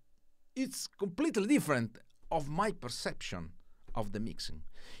 oh, it's completely different of my perception of the mixing.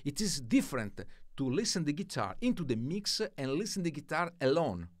 It is different to listen the guitar into the mix and listen the guitar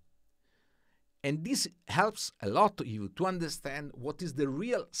alone. And this helps a lot to you to understand what is the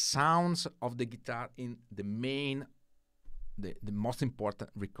real sounds of the guitar in the main, the most important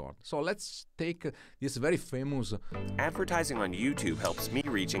record. So let's take this very famous... Advertising on YouTube helps me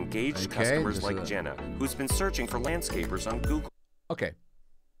reach engaged customers like Jenna, who's been searching for landscapers on Google. Okay.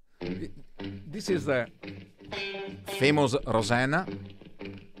 This is the famous Rosanna.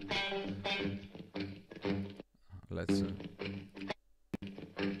 Let's...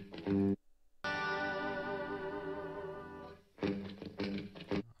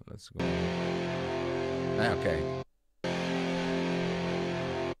 Let's go. Okay.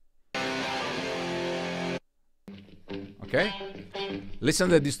 Okay. Listen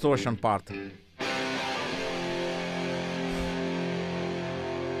to the distortion part.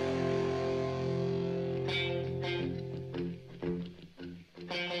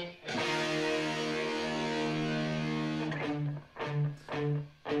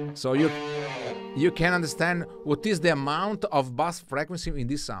 So you can understand what is the amount of bass frequency in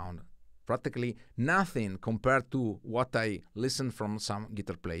this sound. Practically nothing compared to what I listen from some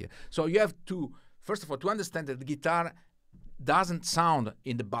guitar player. So you have to, first of all, to understand that the guitar doesn't sound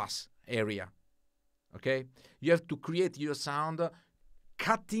in the bass area. Okay? You have to create your sound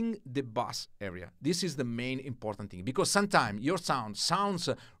cutting the bass area. This is the main important thing, because sometimes your sound sounds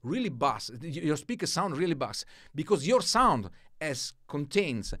really bass, your speakers sound really bass, because your sound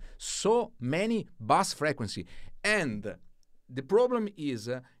contains so many bass frequency, and the problem is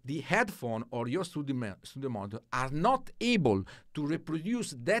the headphone or your studio module are not able to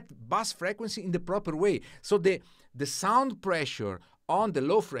reproduce that bass frequency in the proper way. So the sound pressure on the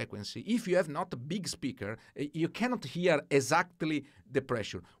low frequency, if you have not a big speaker, you cannot hear exactly the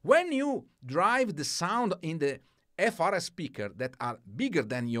pressure. When you drive the sound in the FRFR speaker that are bigger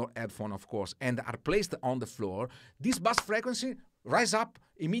than your headphone, of course, and are placed on the floor, this bass frequency rise up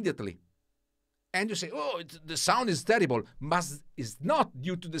immediately. And you say, oh, the sound is terrible. But it's not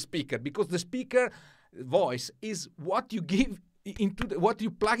due to the speaker, because the speaker voice is what you give into what you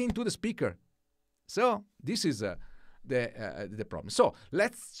plug into the speaker. So this is the problem. So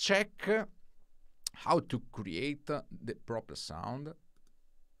let's check how to create the proper sound.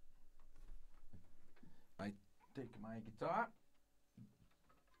 I take my guitar.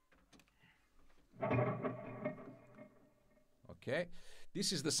 Okay,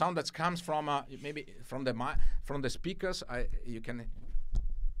 this is the sound that comes from maybe from the speakers. You can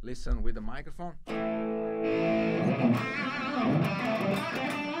listen with the microphone.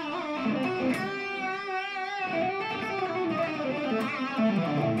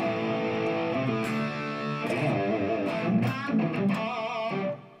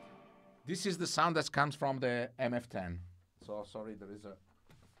 This is the sound that comes from the MF10. So sorry, there is the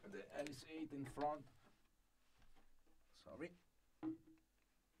LS8 in front. Sorry.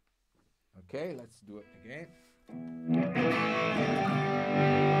 Okay, let's do it again.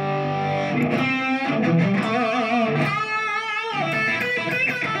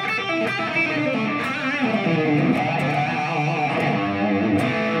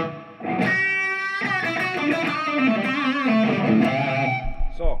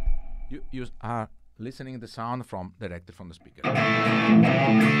 So you are listening the sound directly from the speaker.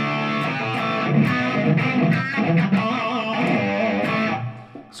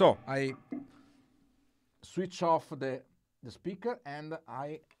 So I switch off the speaker and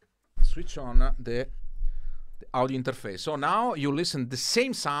I switch on the audio interface. So now you listen the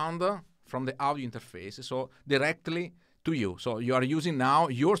same sound from the audio interface, so directly to you. So you are using now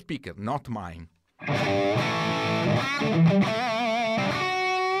your speaker, not mine.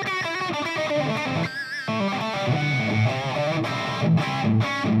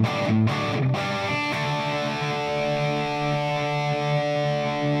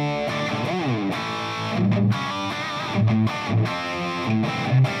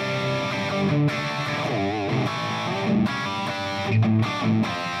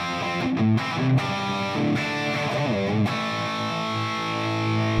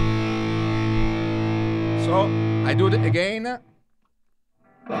 So I do it again.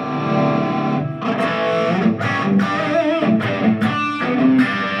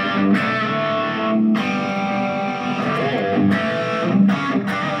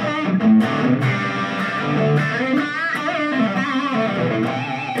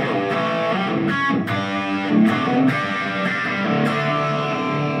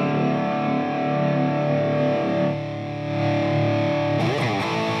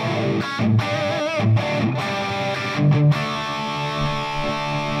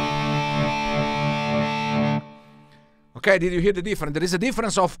 Okay, did you hear the difference? There is a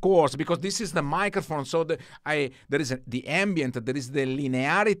difference, of course, because this is the microphone. So there is the ambient, there is the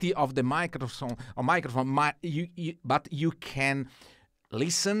linearity of the microphone. But you can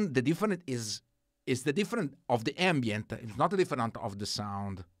listen. The difference is the difference of the ambient. It's not the difference of the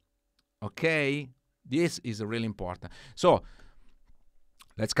sound. Okay, this is really important. So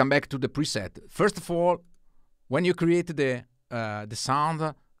let's come back to the preset. First of all, when you create the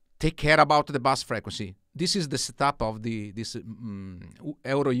sound, take care about the bass frequency. This is the setup of this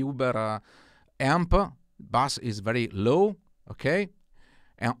Euro Uber amp. Bass is very low, okay?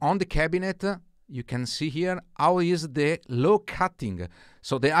 And on the cabinet, you can see here how is the low cutting.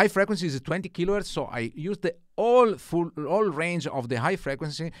 So the high frequency is 20 kilohertz, so I use the all range of the high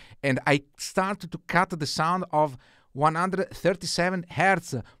frequency, and I start to cut the sound of 137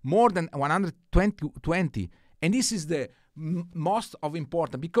 hertz, more than 120. And this is the most of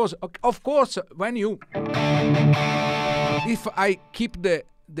important, because of course when you if I keep the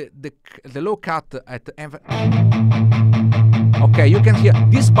low cut at okay, you can hear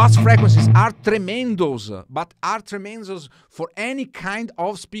these bass frequencies are tremendous, but are tremendous for any kind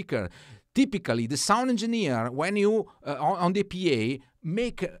of speaker. Typically the sound engineer, when you on the PA,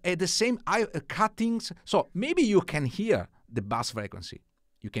 make the same cuttings, so maybe you can hear the bass frequency.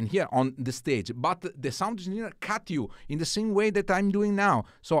 You can hear on the stage, but the sound engineer cut you in the same way that I'm doing now.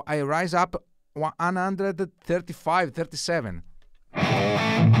 So I rise up 135, 37.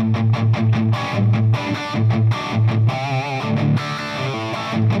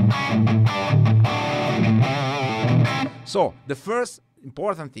 So the first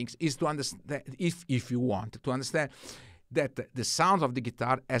important thing is to understand, if you want to understand, that the sound of the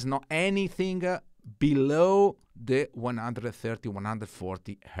guitar has not anything below the 130,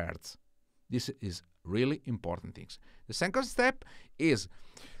 140 hertz. This is really important things. The second step is,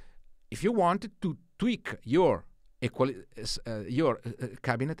 if you wanted to tweak your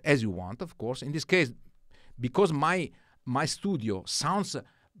cabinet as you want, of course. In this case, because my studio sounds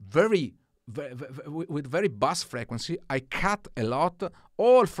with very bass frequency, I cut a lot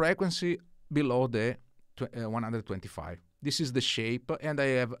all frequency below the 125. This is the shape, and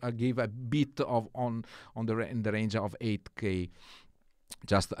I give a bit of in the range of 8K,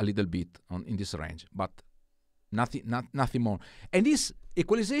 just a little bit in this range, but nothing more. And this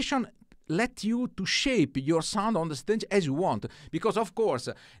equalization let you to shape your sound on the stage as you want, because of course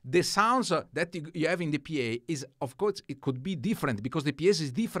the sounds that you have in the PA is, of course, it could be different because the PA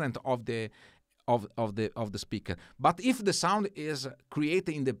is different of the speaker. But if the sound is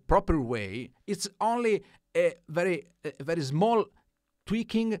created in the proper way, it's only a very small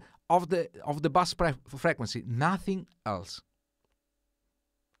tweaking of the bass frequency, nothing else.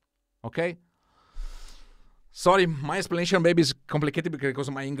 Okay. Sorry, my explanation maybe is complicated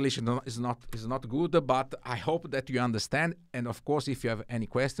because my English is not good, but I hope that you understand. And of course, if you have any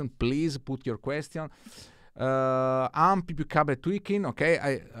question, please put your question. Amp cabinet tweaking.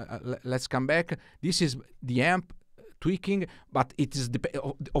 Okay, let's come back. This is the amp tweaking, but it is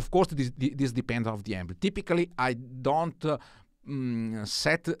of course this depends on the amp. Typically, I don't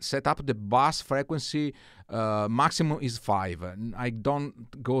set up the bass frequency. Maximum is 5. I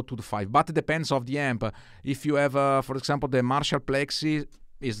don't go to the 5, but it depends of the amp. If you have, for example, the Marshall Plexi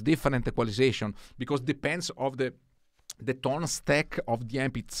is different equalization because depends of the tone stack of the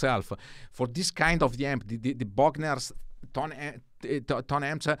amp itself. For this kind of the amp, the Bogner's tone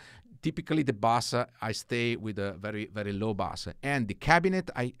amps, typically the bass I stay with a very low bass, and the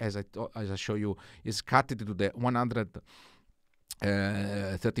cabinet as I show you is cut to the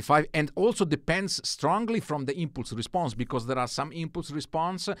 135, and also depends strongly from the impulse response, because there are some impulse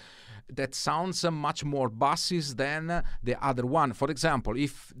response that sounds much more basses than the other one. For example,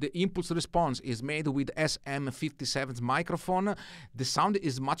 if the impulse response is made with SM57 microphone, the sound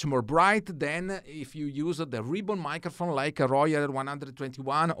is much more bright than if you use the ribbon microphone like a Royer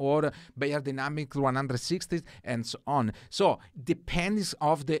 121 or Beyerdynamic 160 and so on. So depends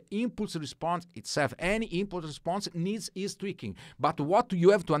of the impulse response itself. Any impulse response needs is tweaking. But what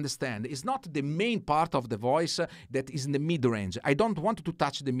you have to understand is not the main part of the voice that is in the mid-range. I don't want to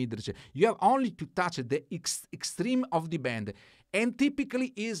touch the mid-range. You have only to touch the extreme of the band. And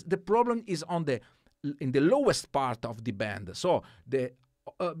typically the problem is in the lowest part of the band. So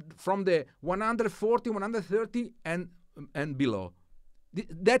from the 140, 130 and below.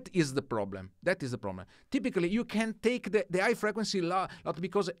 That is the problem. Typically, you can take the high frequency lot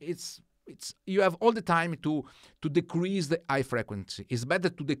because you have all the time to decrease the high frequency. It's better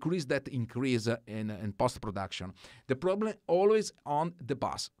to decrease that increase in post-production. The problem always on the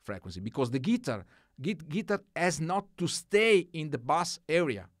bass frequency, because the guitar has not to stay in the bass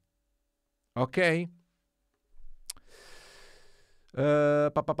area. Okay?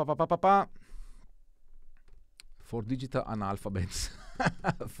 For digital analphabets.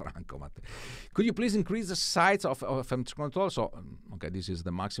 Franco, could you please increase the size of FM control? So, okay, this is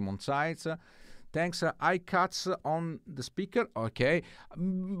the maximum size. Thanks. High cuts on the speaker. Okay,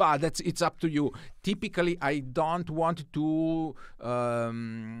 but it's up to you. Typically, I don't want to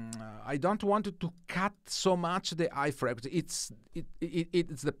cut so much the high frequency.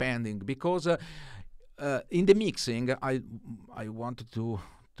 It's depending, because in the mixing, I wanted to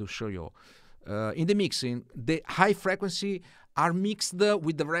show you. In the mixing, the high frequency are mixed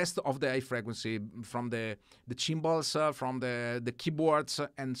with the rest of the high frequency from the cymbals, from the keyboards,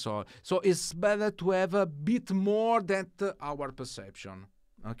 and so on. So it's better to have a bit more than our perception.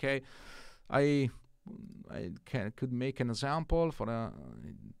 Okay, I could make an example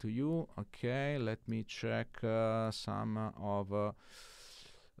to you. Okay, let me check some of.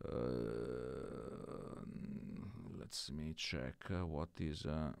 Let me check what is.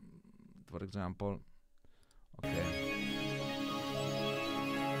 For example, okay.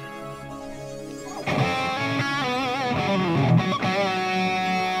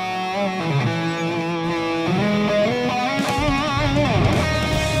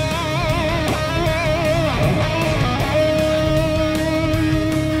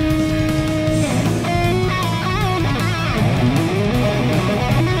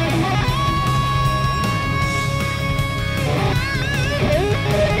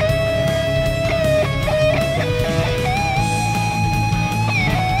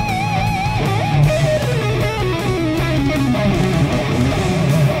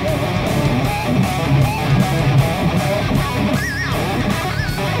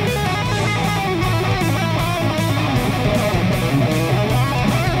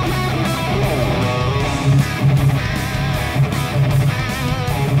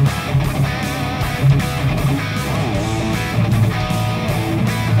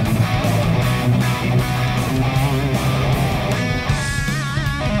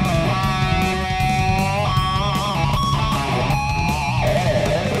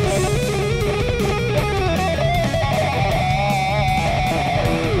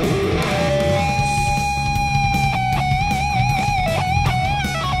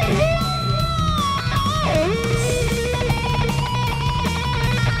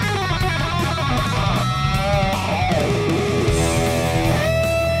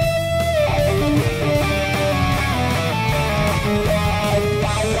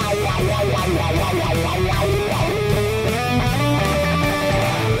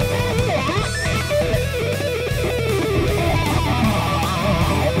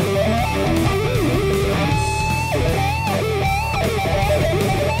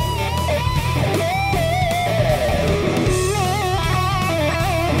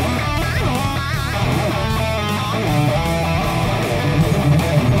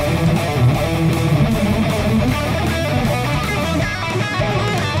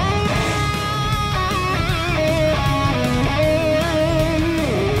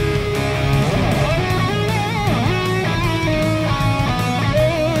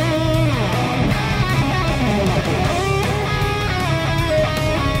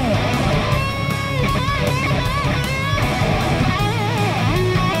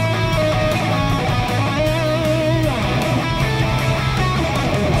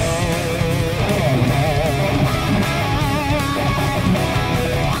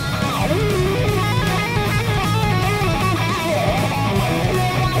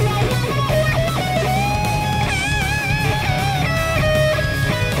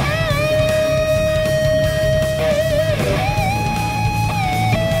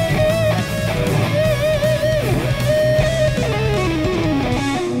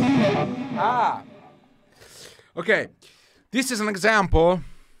 Okay, this is an example.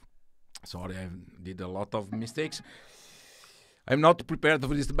 Sorry, I did a lot of mistakes. I'm not prepared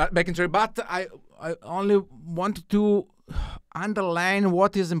for this backing track, but I only wanted to underline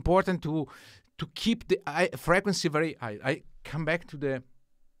what is important to keep the frequency very high. I come back to the...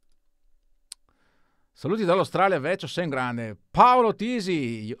 Saluti dall'Australia, Vecchio, sei un grande. Paolo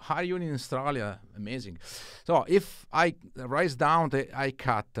Tisi, how are you in Australia? Amazing. So if I raise down the high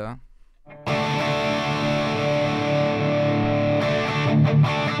cut,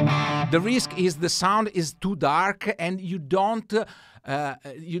 the risk is the sound is too dark and you don't,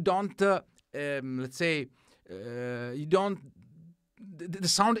 let's say, you don't, the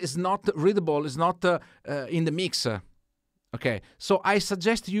sound is not readable, is not in the mix. Okay, so I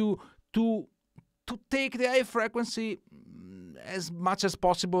suggest you to take the high frequency as much as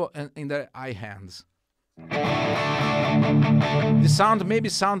possible in the high hands. The sound, maybe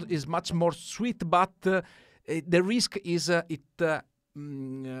sound is much more sweet, but the risk is it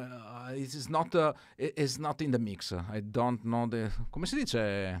is not in the mix. I don't know the, come si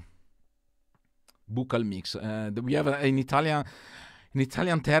dice, buccal mix. We have in Italian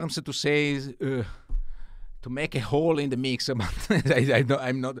terms to say to make a hole in the mix, but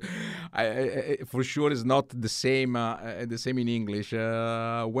I'm not. For sure, it's not the same. The same in English.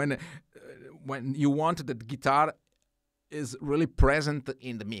 When you want that guitar is really present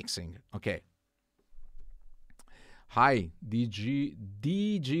in the mixing. Okay. Hi,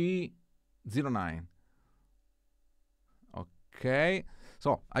 DG09. Okay.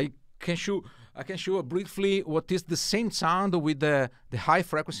 So I can show briefly what is the same sound with the high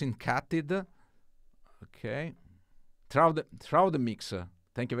frequency in catted. Okay, throughout the mix.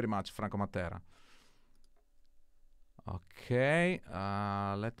 Thank you very much, Franco Matera. Okay,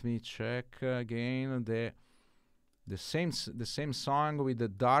 let me check again the same song with the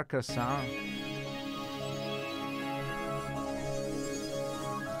darker sound.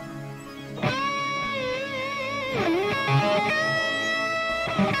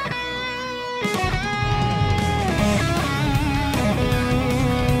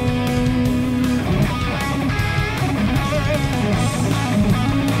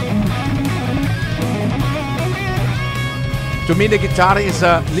 To me, the guitar is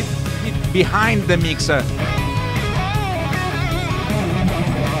a little bit behind the mixer.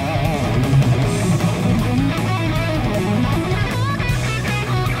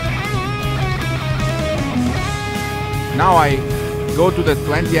 Now I go to the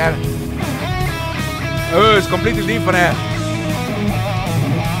 20 Hz. Oh, it's completely different.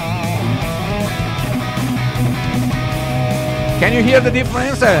 Can you hear the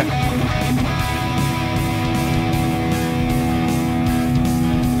difference?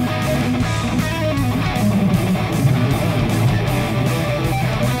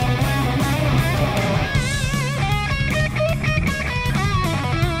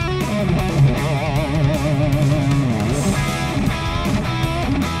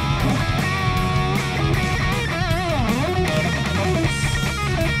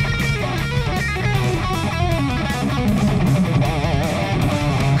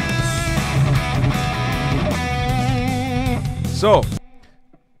 So,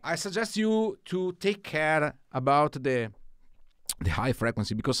 I suggest you to take care about the high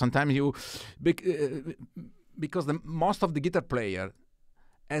frequency, because sometimes because most of the guitar player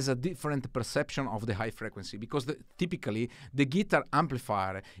has a different perception of the high frequency, because typically the guitar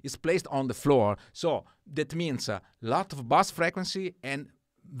amplifier is placed on the floor, so that means a lot of bass frequency and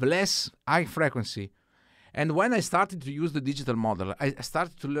less high frequency. And when I started to use the digital model, I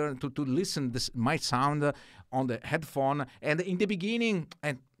started to learn to listen my sound on the headphone. And in the beginning,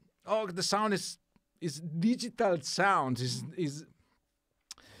 the sound is digital sound. Is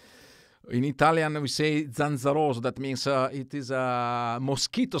in Italian we say zanzaroso. That means it is a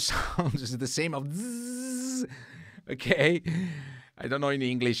mosquito sound. It's the same of zzz. Okay. I don't know in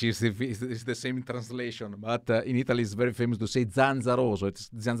English if it's the same translation, but in Italy it's very famous to say zanzaroso.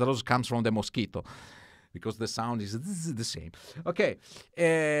 Zanzaroso comes from the mosquito, because the sound is the same. Okay,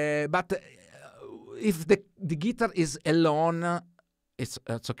 but if the guitar is alone, it's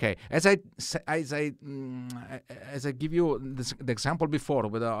okay. As I give you the example before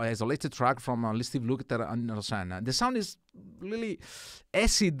with an isolated track from Steve Lukather and Rosanna, the sound is really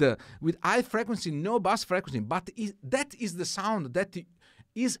acid with high frequency, no bass frequency, but that is the sound that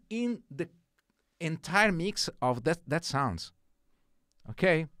is in the entire mix of that sounds.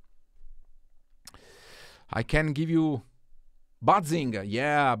 Okay. I can give you buzzing.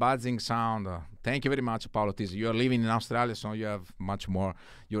 Yeah, buzzing sound. Thank you very much, Paolo Tisi. You are living in Australia, so you have much more.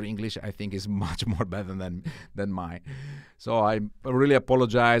 Your English, I think, is much more better than mine. So I really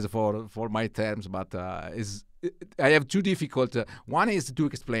apologize for my terms, but I have two difficult. One is to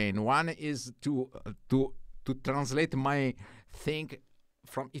explain. One is to translate my thing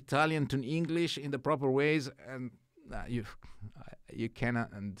from Italian to English in the proper ways, and you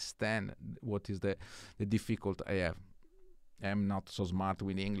cannot understand what is the difficult I have. I'm not so smart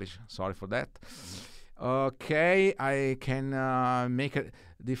with English. Sorry for that. Okay, I can make a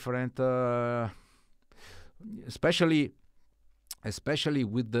different, especially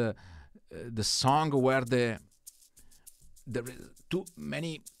with the song where there are too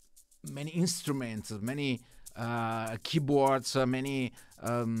many instruments, many keyboards, many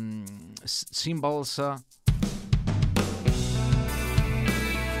cymbals.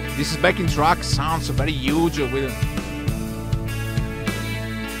 This backing track sounds very huge with.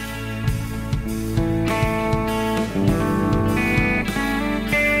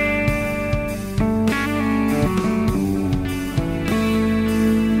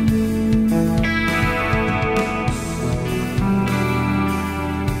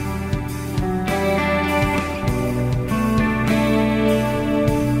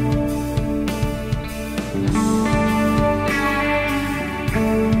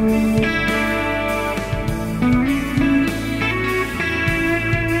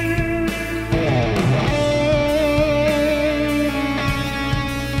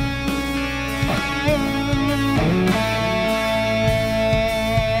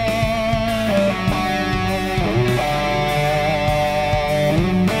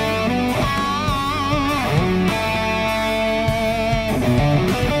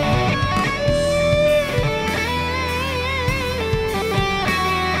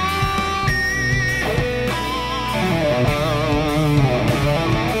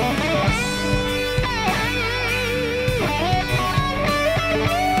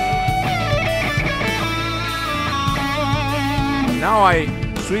 Now I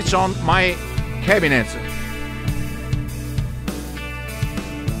switch on my cabinet.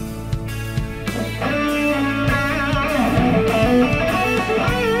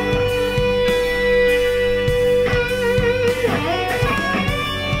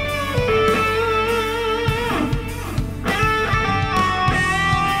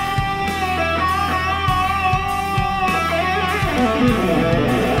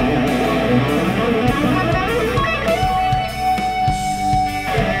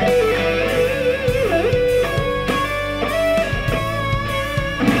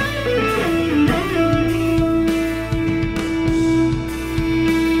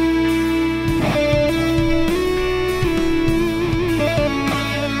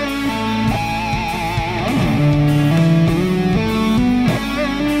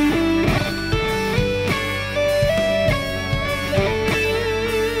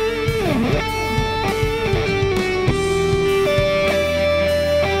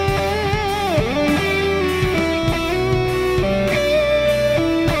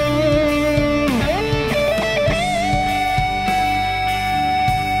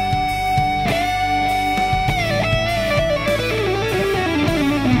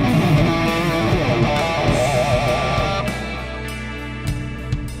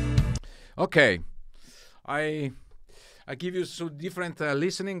 Okay, I give you so different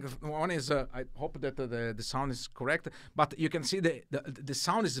listening. One is I hope that the sound is correct, but you can see the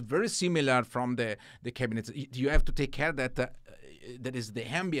sound is very similar from the cabinets. You have to take care that that is the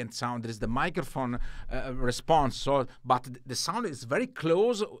ambient sound, there is the microphone response. So, but the sound is very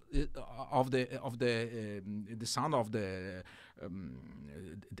close of the sound of the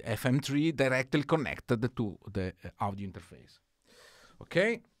FM3 directly connected to the audio interface.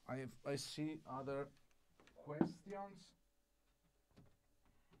 Okay. I see other questions.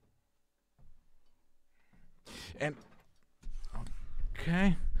 And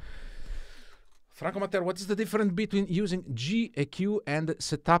okay. Franco Matteo, what is the difference between using G EQ and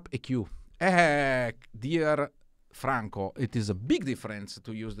setup EQ? Dear Franco, it is a big difference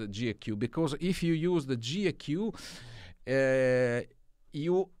to use the G EQ, because if you use the G EQ,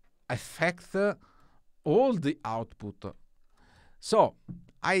 you affect all the output. So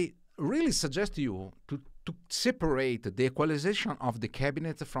I really suggest you to separate the equalization of the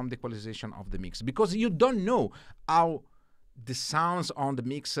cabinet from the equalization of the mix, because you don't know how the sounds on the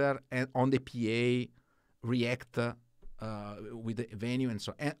mixer and on the PA react with the venue and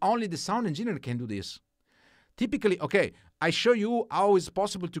so on. And only the sound engineer can do this. Typically, okay, I show you how it's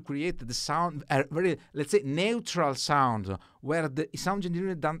possible to create the sound, very, let's say, neutral sound, where the sound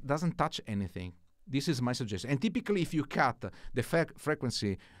engineer doesn't touch anything. This is my suggestion. And typically, if you cut the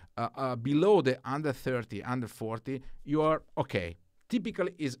frequency below the under 30, under 40, you are okay.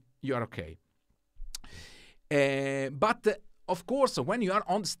 Typically, you are okay. But of course, when you are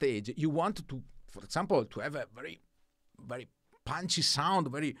on stage, you want to for example, to have a very, very punchy sound,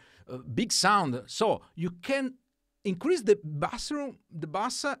 very big sound. So you can increase the bass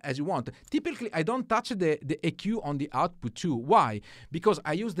as you want. Typically, I don't touch the EQ on the output too. Why? Because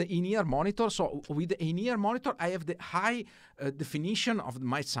I use the in-ear monitor. So with the in-ear monitor, I have the high definition of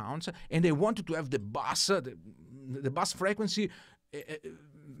my sounds, and I wanted to have the bass, the bass frequency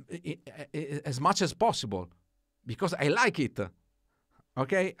as much as possible, because I like it.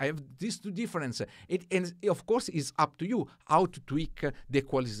 Okay, I have these two differences. And of course, it's up to you how to tweak the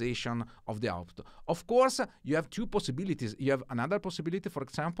equalization of the output. Of course, you have two possibilities. You have another possibility, for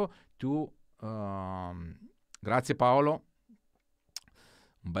example, to... grazie Paolo,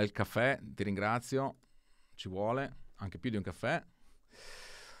 un bel caffè, ti ringrazio, ci vuole, anche più di un caffè.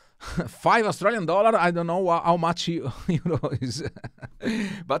 $5 Australian, I don't know how much euro is,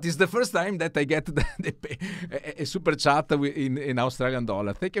 but it's the first time that I get a super chat in Australian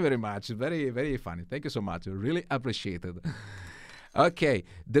dollar. Thank you very much. Very, very funny. Thank you so much. Really appreciate it. Okay,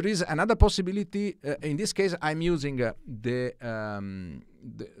 there is another possibility. In this case, I'm using the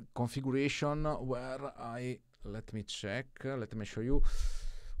configuration where let me check. Let me show you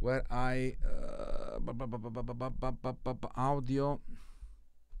where audio.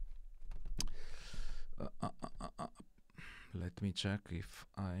 Let me check if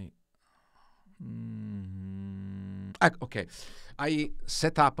okay, I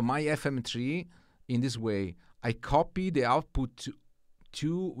set up my FM3 in this way. I copy the output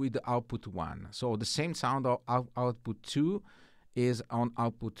 2 with the output 1. So the same sound of output 2 is on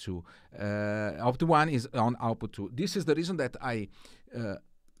output 2. Output 1 is on output 2. This is the reason that I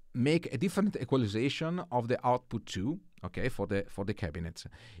make a different equalization of the output 2, okay, for the cabinets.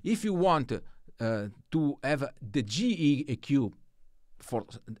 If you want to have the GE EQ for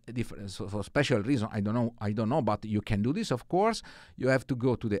special reason, I don't know, but you can do this. Of course, you have to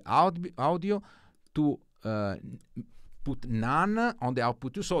go to the audio to put none on the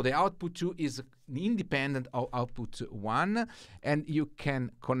output 2. So the output 2 is independent of output 1, and you can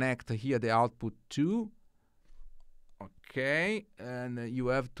connect here the output 2. Okay, and you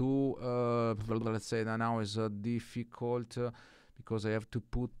have to let's say that now is difficult. Because I have to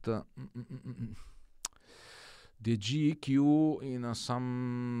put the GEQ in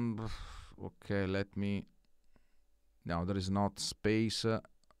some... Okay, let me... Now there is not space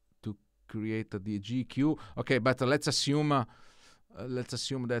to create the GEQ. Okay, but let's assume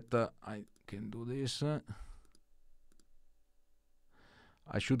that I can do this.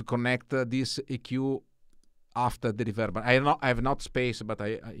 I should connect this EQ after the reverb. I have not space, but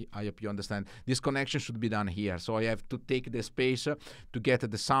I hope you understand. This connection should be done here. So I have to take the space to get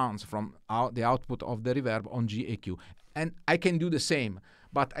the sounds from the output of the reverb on GEQ. And I can do the same,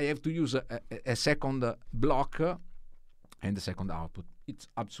 but I have to use a second block and the second output. It's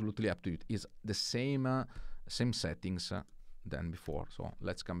absolutely up to you. It's the same settings than before. So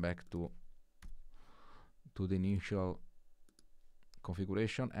let's come back to the initial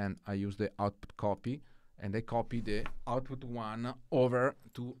configuration, and I use the output copy. And I copy the output 1 over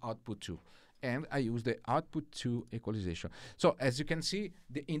to output 2. And I use the output 2 equalization. So as you can see,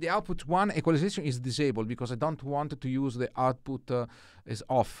 in the output 1, equalization is disabled because I don't want to use the output is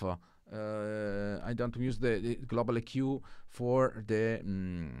off. I don't use the global EQ for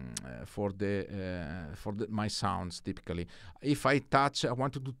my sounds typically. If I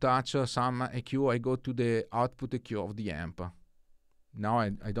wanted to touch some EQ, I go to the output EQ of the amp. Now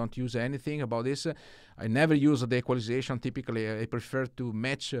I don't use anything about this. I never use the equalization. Typically, I prefer to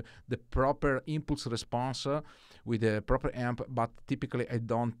match the proper impulse response with the proper amp, but typically I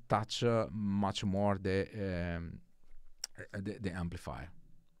don't touch much more the amplifier.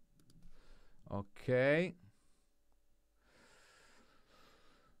 Okay.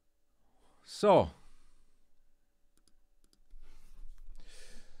 So,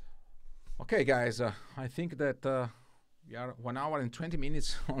 okay, guys, I think that we are 1 hour and 20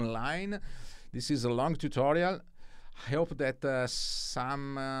 minutes online. This is a long tutorial. I hope that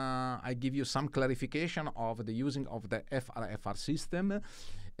I give you some clarification of the using of the FRFR system.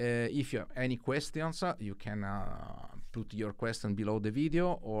 If you have any questions, you can put your question below the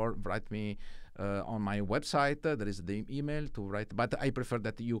video or write me on my website. There is the email to write, but I prefer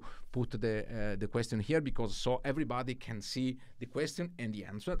that you put the question here because so everybody can see the question and the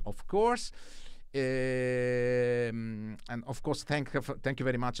answer, of course. And of course, thank you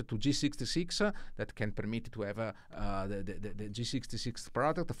very much to G66 that can permit to have the G66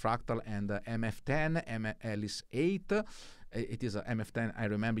 product, Fractal and MF10, Alice 8. It is a MF10, I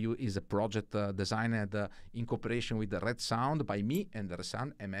remember you, is a project designed in cooperation with the Red Sound by me and the Red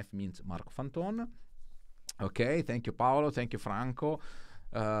Sound. MF means Marco Fantone. Okay, thank you Paolo, thank you Franco.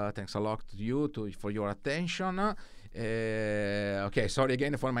 Thanks a lot to you for your attention. Okay, sorry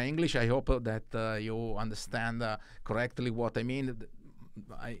again for my English. I hope that you understand correctly what I mean.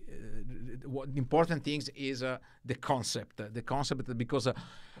 What the important things is the concept, because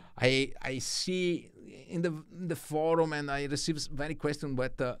I see in the forum and I receive many questions,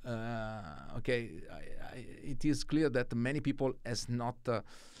 but it is clear that many people has not a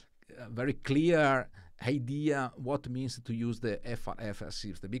very clear idea what means to use the FRFR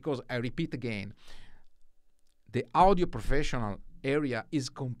system, because I repeat again, the audio professional area is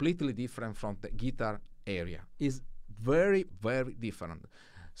completely different from the guitar area. Is very, very different.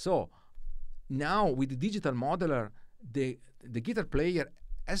 So now with the digital modeler, the guitar player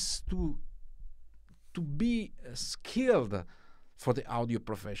has to be skilled for the audio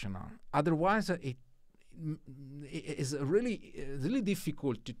professional. Otherwise, it is really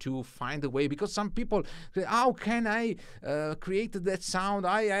difficult to find a way, because some people say, how can I create that sound?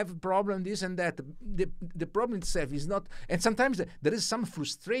 I have a problem, this and that. The problem itself is not, and sometimes there is some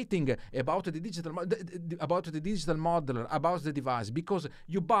frustrating about the digital modeler, about the device, because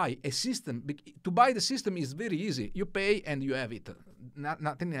you buy a system. To buy the system is very easy. You pay and you have it,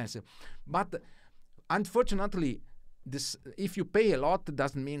 nothing else. But unfortunately, if you pay a lot,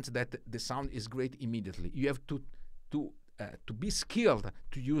 doesn't mean that the sound is great immediately. You have to be skilled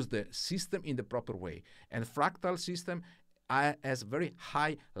to use the system in the proper way. And fractal system has very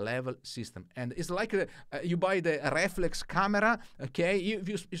high level system. And it's like you buy the reflex camera. Okay,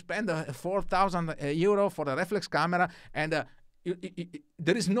 you spend 4,000 euro for the reflex camera, and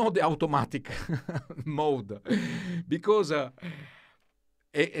there is no the automatic mode, because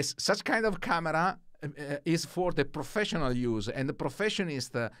such kind of camera is for the professional use, and the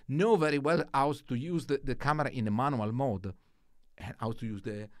professionists know very well how to use the camera in the manual mode, and how to use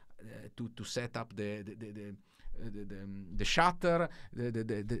to set up the shutter,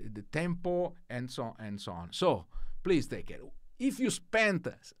 the tempo, and so on. So please take care. If you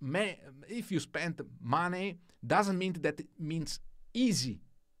spend money, doesn't mean that it means easy.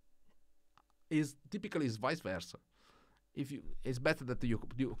 Typically is vice versa. It's better that you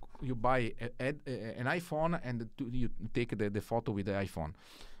buy an iPhone and you take the photo with the iPhone.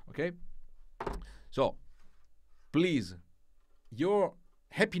 Okay, so please, your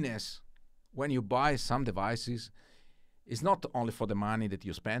happiness when you buy some devices is not only for the money that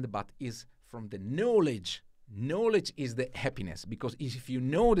you spend, but is from the knowledge. Knowledge is the happiness, because if you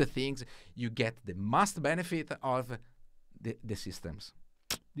know the things, you get the most benefit of the systems.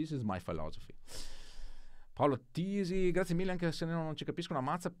 This is my philosophy. Paolo Tisi, grazie mille, anche se non ci capisco una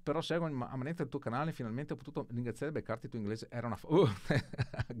mazza, però seguo a manetta il tuo canale, finalmente ho potuto ringraziare e beccarti tu inglese, era una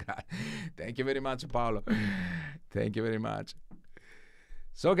Thank you very much, Paolo. Thank you very much.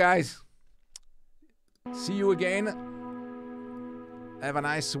 So guys, see you again. Have a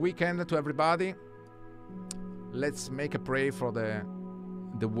nice weekend to everybody. Let's make a prayer for the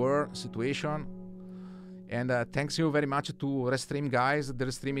war situation. And thanks you very much to Restream, guys. The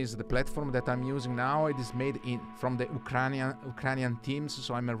Restream is the platform that I'm using now. It is made from the Ukrainian teams,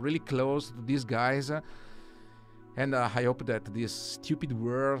 so I'm really close to these guys. And I hope that this stupid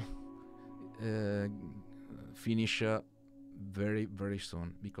war finish very, very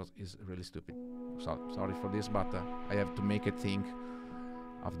soon, because it's really stupid. So, sorry for this, but I have to make a think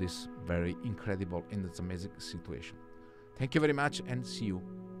of this very incredible and it's amazing situation. Thank you very much, and see you.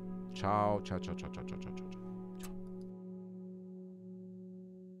 Ciao, ciao, ciao, ciao, ciao, ciao, ciao, ciao.